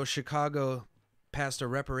 Also, Chicago passed a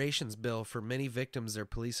reparations bill for many victims their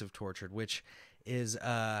police have tortured, which is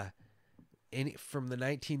from the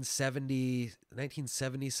 1970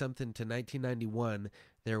 something to 1991.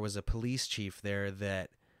 There was a police chief there that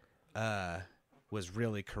was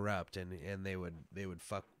really corrupt, and they would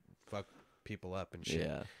fuck people up and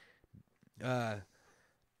shit. Yeah.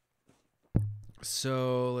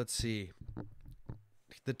 So let's see.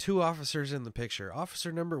 The two officers in the picture.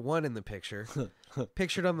 Officer number 1 in the picture,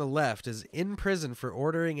 pictured on the left, is in prison for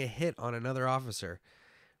ordering a hit on another officer.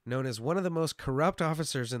 Known as one of the most corrupt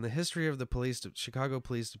officers in the history of the Chicago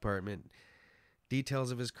Police Department.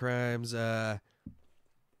 Details of his crimes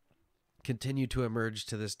continue to emerge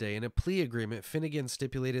to this day. In a plea agreement, Finnegan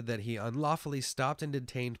stipulated that he unlawfully stopped and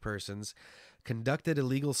detained persons, conducted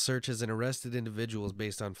illegal searches, and arrested individuals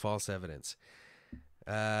based on false evidence.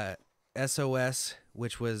 SOS,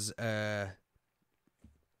 which was a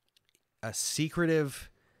secretive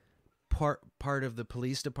part of the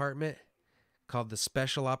police department called the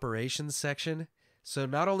Special Operations Section. So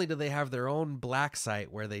not only do they have their own black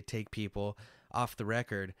site where they take people off the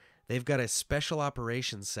record, they've got a Special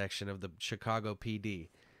Operations Section of the Chicago PD,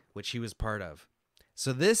 which he was part of.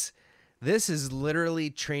 So this is literally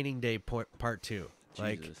Training Day part 2.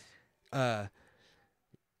 Jesus.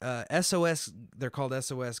 SOS, they're called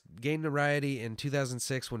SOS, gained notoriety in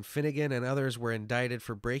 2006 when Finnegan and others were indicted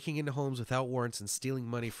for breaking into homes without warrants and stealing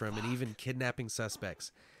money from and even kidnapping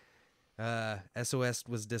suspects. SOS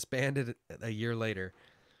was disbanded a year later.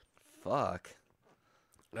 Fuck.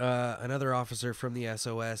 Another officer from the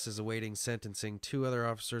SOS is awaiting sentencing. 2 other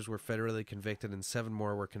officers were federally convicted and 7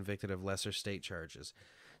 more were convicted of lesser state charges.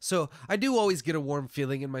 So I do always get a warm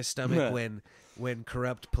feeling in my stomach when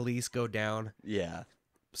corrupt police go down. Yeah.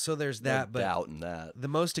 So there's that. No doubt in that. The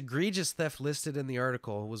most egregious theft listed in the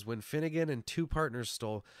article was when Finnegan and 2 partners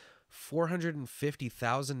stole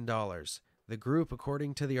 $450,000. The group,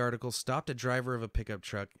 according to the article, stopped a driver of a pickup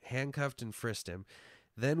truck, handcuffed and frisked him.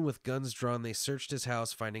 Then, with guns drawn, they searched his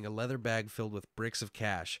house, finding a leather bag filled with bricks of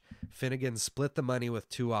cash. Finnegan split the money with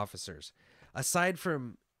 2 officers. Aside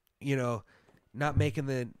from, not making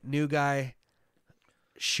the new guy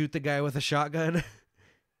shoot the guy with a shotgun,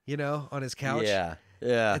 on his couch. Yeah.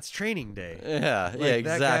 Yeah. It's Training Day. Yeah, Like, exactly.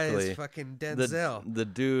 That guy is fucking Denzel. The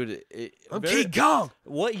dude. I'm King Kong.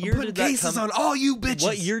 What year I'm did putting that cases come? on all you bitches.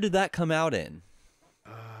 What year did that come out in?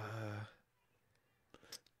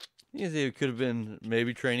 It could have been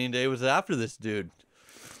maybe Training Day was after this dude.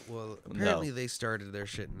 Well, apparently they started their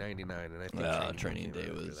shit in '99, and I think Training Day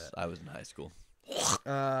was. I was in high school.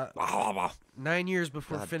 9 years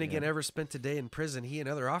before God Finnegan damn. ever spent a day in prison, he and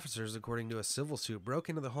other officers, according to a civil suit, broke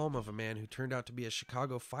into the home of a man who turned out to be a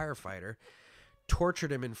Chicago firefighter,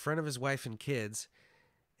 tortured him in front of his wife and kids,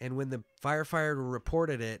 and when the firefighter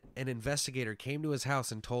reported it, an investigator came to his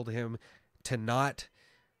house and told him to not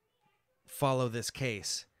follow this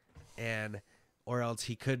case, or else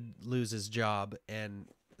he could lose his job. And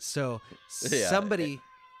so somebody...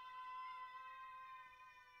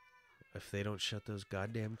 If they don't shut those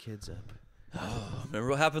goddamn kids up. Oh, remember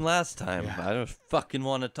what happened last time? Yeah. I don't fucking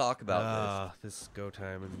want to talk about this is go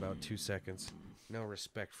time in about 2 seconds. No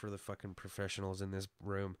respect for the fucking professionals in this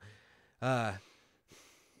room.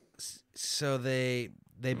 So they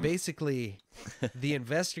basically, the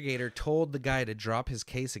investigator told the guy to drop his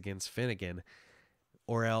case against Finnegan,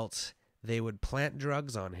 or else they would plant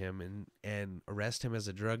drugs on him and arrest him as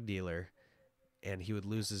a drug dealer, and he would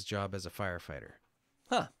lose his job as a firefighter.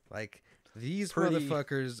 Huh. Like, these Pretty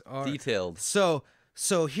motherfuckers are detailed. So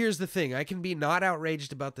here's the thing. I can be not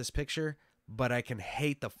outraged about this picture, but I can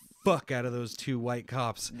hate the fuck out of those 2 white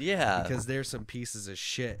cops. Yeah. Because they're some pieces of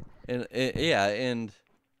shit. And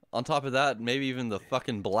on top of that, maybe even the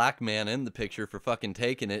fucking black man in the picture for fucking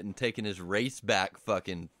taking it and taking his race back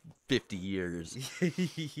fucking 50 years.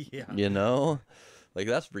 Yeah. Like,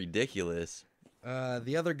 that's ridiculous.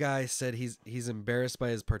 The other guy said he's embarrassed by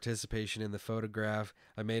his participation in the photograph.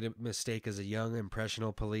 I made a mistake as a young,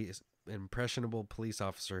 impressionable police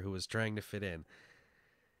officer who was trying to fit in.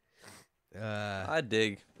 I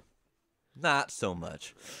dig. Not so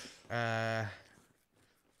much.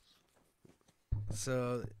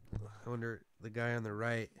 So I wonder, the guy on the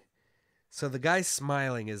right. So the guy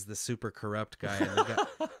smiling is the super corrupt guy,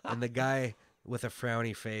 and the guy with a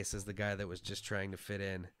frowny face is the guy that was just trying to fit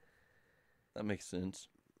in. That makes sense.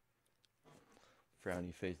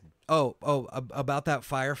 Frowny face. About that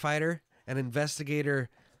firefighter, an investigator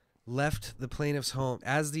left the plaintiff's home.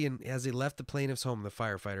 As he left the plaintiff's home, the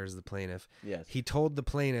firefighter is the plaintiff. Yes. He told the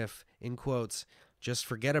plaintiff, in quotes, "Just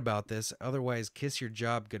forget about this, otherwise kiss your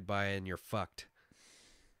job goodbye and you're fucked."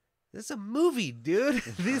 This is a movie, dude.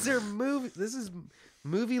 These are movie. This is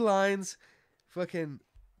movie lines. Fucking.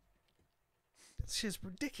 It's just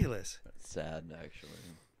ridiculous. That's sad, actually.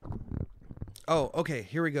 Oh, okay.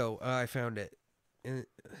 Here we go. I found it. You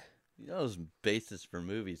know, those bases for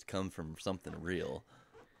movies come from something real.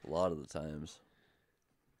 A lot of the times.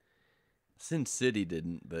 Sin City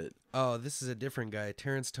didn't, but... Oh, this is a different guy.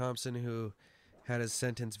 Terrence Thompson, who had his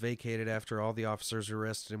sentence vacated after all the officers who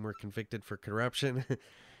arrested him were convicted for corruption.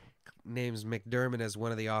 Names McDermott as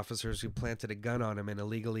one of the officers who planted a gun on him and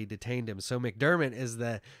illegally detained him. So McDermott is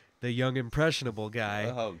the young impressionable guy.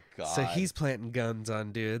 Oh, God. So he's planting guns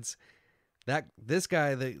on dudes. This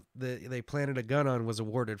guy that they planted a gun on was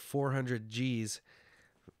awarded 400 G's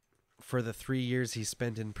for the 3 years he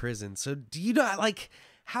spent in prison. So do you not like?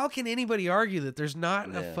 How can anybody argue that there's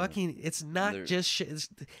not a fucking? It's not just shit.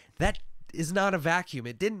 That is not a vacuum.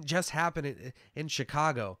 It didn't just happen in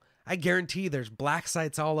Chicago. I guarantee there's black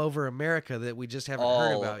sites all over America that we just haven't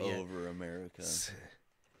heard about yet. All over America.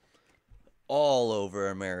 All over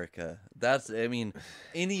America. I mean,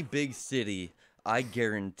 any big city, I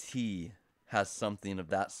guarantee, has something of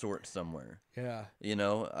that sort somewhere. Yeah. You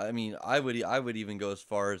know, I mean, I would even go as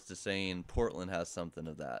far as to saying Portland has something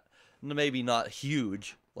of that. Maybe not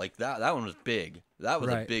huge like that. That one was big. That was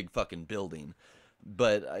a big fucking building.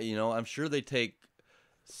 But you know, I'm sure they take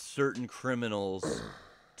certain criminals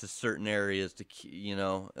to certain areas to, you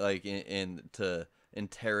know, like and to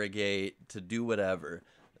interrogate, to do whatever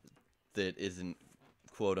that isn't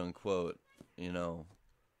quote unquote, you know,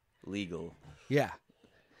 legal. Yeah.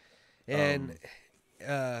 And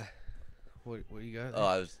what you got? Oh,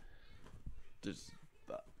 I was just.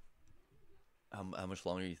 How much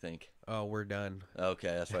longer do you think? Oh, we're done. Okay,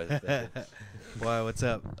 that's what I was thinking. Why? What's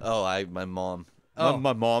up? Oh, my mom. Oh.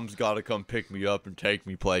 My mom's got to come pick me up and take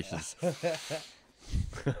me places.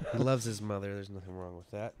 He loves his mother. There's nothing wrong with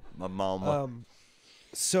that. My mom.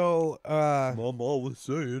 So, Mom always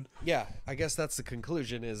said. Yeah, I guess that's the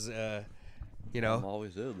conclusion. Is you know, Mom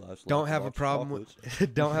always said. Don't have a problem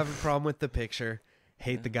with don't have a problem with the picture.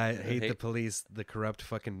 Hate the guy. Hate the police. The corrupt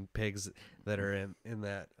fucking pigs that are in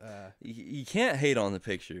that. You can't hate on the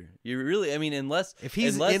picture. You really. I mean, unless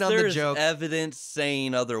he's in on the joke, evidence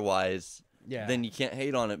saying otherwise. Yeah. Then you can't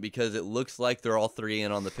hate on it because it looks like they're all three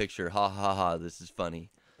in on the picture. Ha ha ha! This is funny.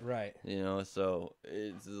 Right. You know, so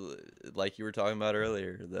it's like you were talking about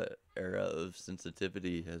earlier. The era of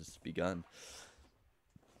sensitivity has begun.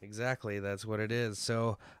 Exactly. That's what it is.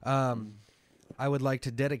 So, I would like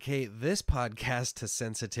to dedicate this podcast to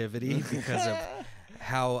sensitivity because of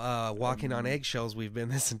how walking on eggshells we've been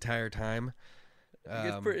this entire time.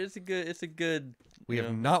 It's a good. We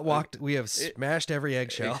have not walked. We have smashed every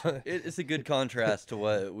eggshell. It's a good contrast to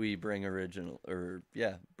what we bring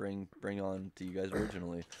bring on to you guys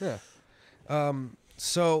originally. Yeah.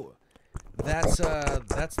 So that's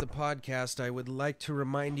the podcast. I would like to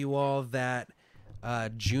remind you all that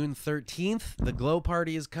June 13th, the Glow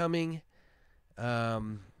Party is coming.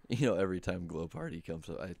 You know, every time Glow Party comes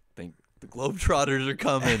up, I think the Globetrotters are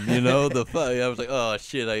coming. You know, I was like, oh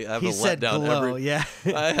shit, I have a letdown. Glow, yeah.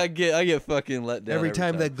 I get fucking let down every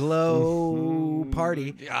time the Glow Party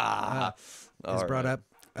is right. brought up.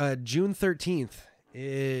 June 13th.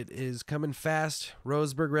 It is coming fast.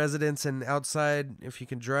 Roseburg residents and outside, if you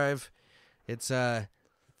can drive, it's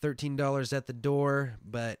 $13 at the door,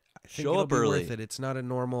 but I think Show it'll up be early. worth it. It's not a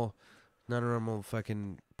normal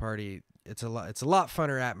fucking party. It's a lot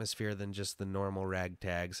funner atmosphere than just the normal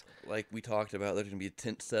ragtags. Like we talked about, there's gonna be a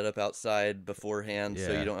tent set up outside beforehand,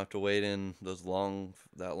 so you don't have to wait in that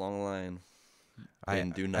long line.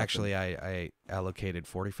 And do nothing. I allocated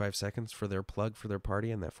 45 seconds for their plug for their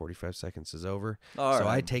party, and that 45 seconds is over. All so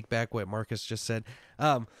right. I take back what Marcus just said.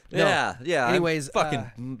 Yeah. Anyways,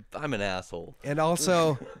 I'm an asshole. And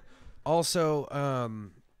also,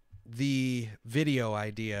 the video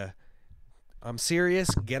idea. I'm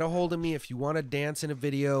serious. Get a hold of me if you want to dance in a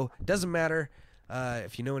video. Doesn't matter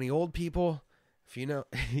if you know any old people. If you know,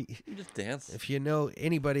 You just dance. if you know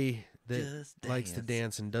anybody that Just likes to dance.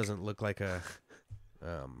 dance and doesn't look like a,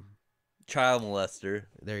 Child molester.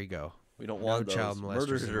 there you go. We don't No want those. child molesters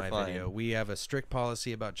Murderers in are my fine. video. We have a strict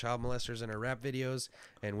policy about child molesters in our rap videos,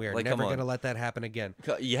 and we are Like, never come on. going to let that happen again.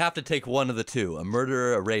 You have to take one of the two: a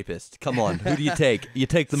murderer, a rapist. Come on, who do you take? You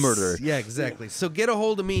take the murderer. Yeah, exactly. So get a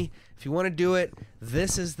hold of me if you want to do it.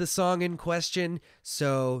 This is the song in question,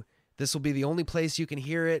 so this will be the only place you can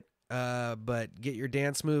hear it. But get your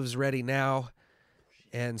dance moves ready now,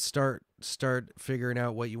 and start figuring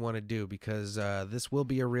out what you want to do, because this will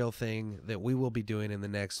be a real thing that we will be doing in the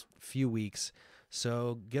next few weeks.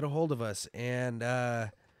 So get a hold of us, and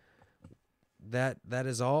that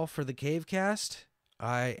is all for the CaveCast.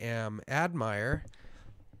 I am Admire.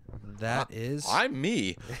 That is... I'm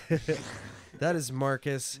me. That is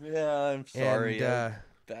Marcus. Yeah, I'm sorry. And,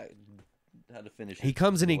 had to finish it he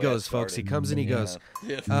comes and he the way I goes, folks. He started. comes and he goes.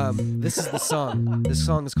 Yeah. This is the song. This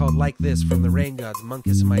song is called Like This from the Rain Gods,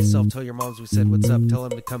 Monkus and myself. Tell your moms we said what's up. Tell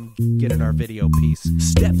them to come get in our video. Peace.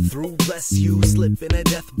 Step through, bless you, slip in a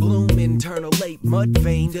death bloom, internal late mud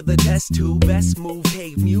vein to the test tube. Best move,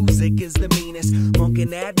 cave music is the meanest. Munk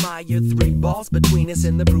and Admire, 3 balls between us,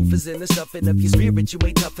 and the proof is in the stuffing of your spirit. You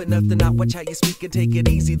ain't tough enough to not watch how you speak and take it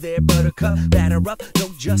easy there, buttercup. Batter up, no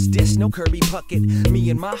justice, no Kirby Puckett. Me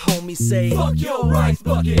and my homies say, fuck your rice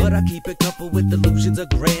bucket. But I keep it coupled with illusions of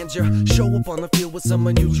grandeur. Show up on the field with some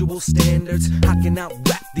unusual standards. I can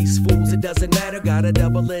out-rap these fools, it doesn't matter. Got a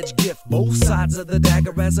double-edged gift, both sides of the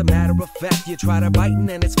dagger. As a matter of fact, you try to biting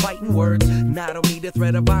and it's fighting words. And I don't need a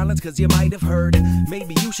threat of violence, cause you might have heard.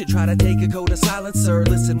 Maybe you should try to take a code of silence, sir.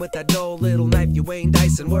 Listen with that dull little knife, you ain't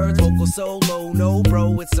dicing words. Vocal solo, no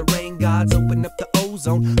bro, it's the rain gods. Open up the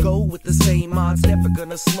ozone, go with the same odds. Never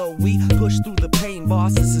gonna slow, we push through the pain,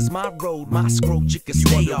 boss. This is my road, my scroll, you can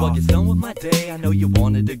stay Wonder what gets done with my day. I know you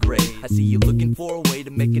want to degrade. I see you looking for a way to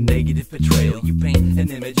make a negative portrayal. You paint an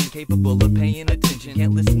image incapable of paying attention.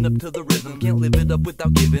 Can't listen up to the rhythm, can't live it up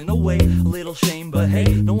without giving away a little shame. But hey,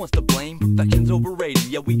 no one's to blame, perfection's overrated.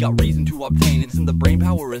 Yeah, we got reason to obtain. It's in the brain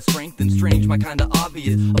power of strength and strange, my kinda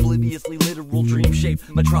obvious, obliviously literal dream-shaped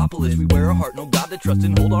metropolis. We wear a heart, no God to trust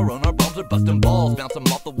and hold our own. Our bombs are busting balls, bounce them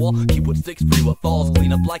off the wall. Keep what sticks, free what falls.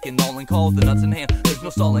 Clean up like an all-in call, the nuts in hand. There's no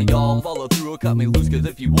stalling, y'all. Follow through or cut me loose, cause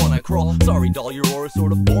if you wanna crawl, sorry doll, your aura's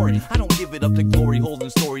sort of boring. I don't give it up to glory holding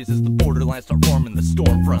stories as the borderlines start forming the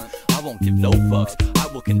storm front. I won't give no fucks,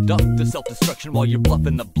 I will conduct the self-destruction while you're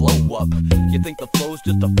bluffing the blow up. You think the flow's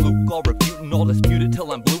just a fluke? I'll refute and I'll dispute it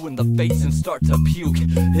till I'm blue in the face and start to puke.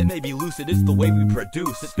 It may be lucid, it's the way we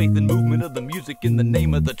produce. It's faith and movement of the music in the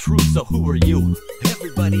name of the truth. So who are you?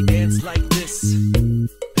 Everybody dance like this.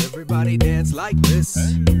 Everybody dance like this.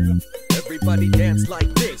 Everybody dance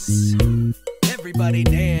like this. Everybody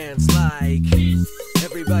dance like.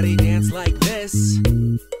 Everybody dance like this.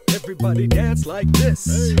 Everybody dance like this.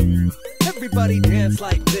 Everybody dance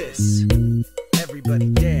like this. Everybody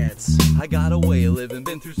dance. I got a way of living,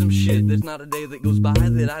 been through some shit. There's not a day that goes by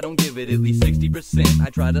that I don't give it at least 60%. I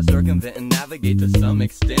try to circumvent and navigate to some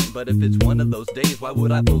extent, but if it's one of those days, why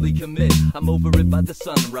would I fully commit? I'm over it by the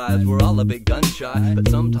sunrise, we're all a bit gun shy, but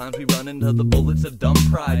sometimes we run into the bullets of dumb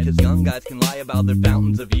pride. Cause young guys can lie about their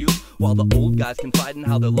fountains of youth, while the old guys confide in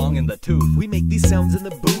how they're long in the tooth. We make these sounds in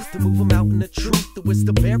the booth to move them out in the truth. The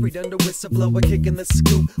wisdom buried under whistleblower kicking the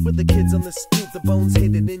scoop. With the kids on the stoop, the bones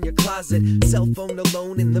hidden in your closet. Cell phone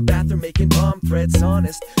alone in the bathroom making bomb threats.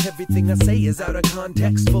 Honest, everything I say is out of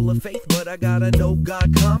context. Full of faith, but I got a no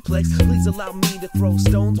God complex. Please allow me to throw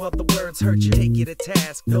stones while the words hurt you. Take you to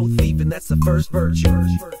task, no thieving, that's the first virtue.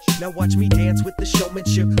 Now watch me dance with the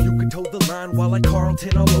showmanship. You can toe the line while I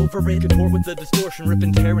Carlton all over it. Contort with the distortion, rip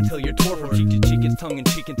and tear until you're tore from cheek to cheek. It's tongue in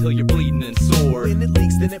cheek until you're bleeding and sore. When it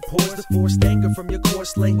leaks, then it pours the forced anger from your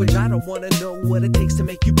coarse language. I don't wanna know what it takes to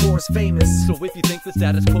make you boors famous. So if you think the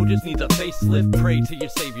status quo just needs a facelift, pray to your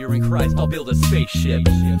savior in Christ, I'll build a spaceship.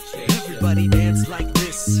 Everybody dance like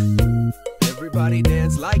this. Everybody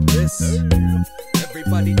dance like this.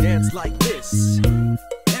 Everybody dance like this.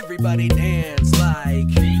 Everybody dance like.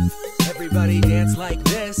 Everybody dance like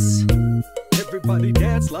this. Everybody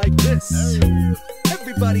dance like this.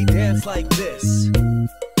 Everybody dance like this.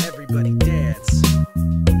 Everybody dance.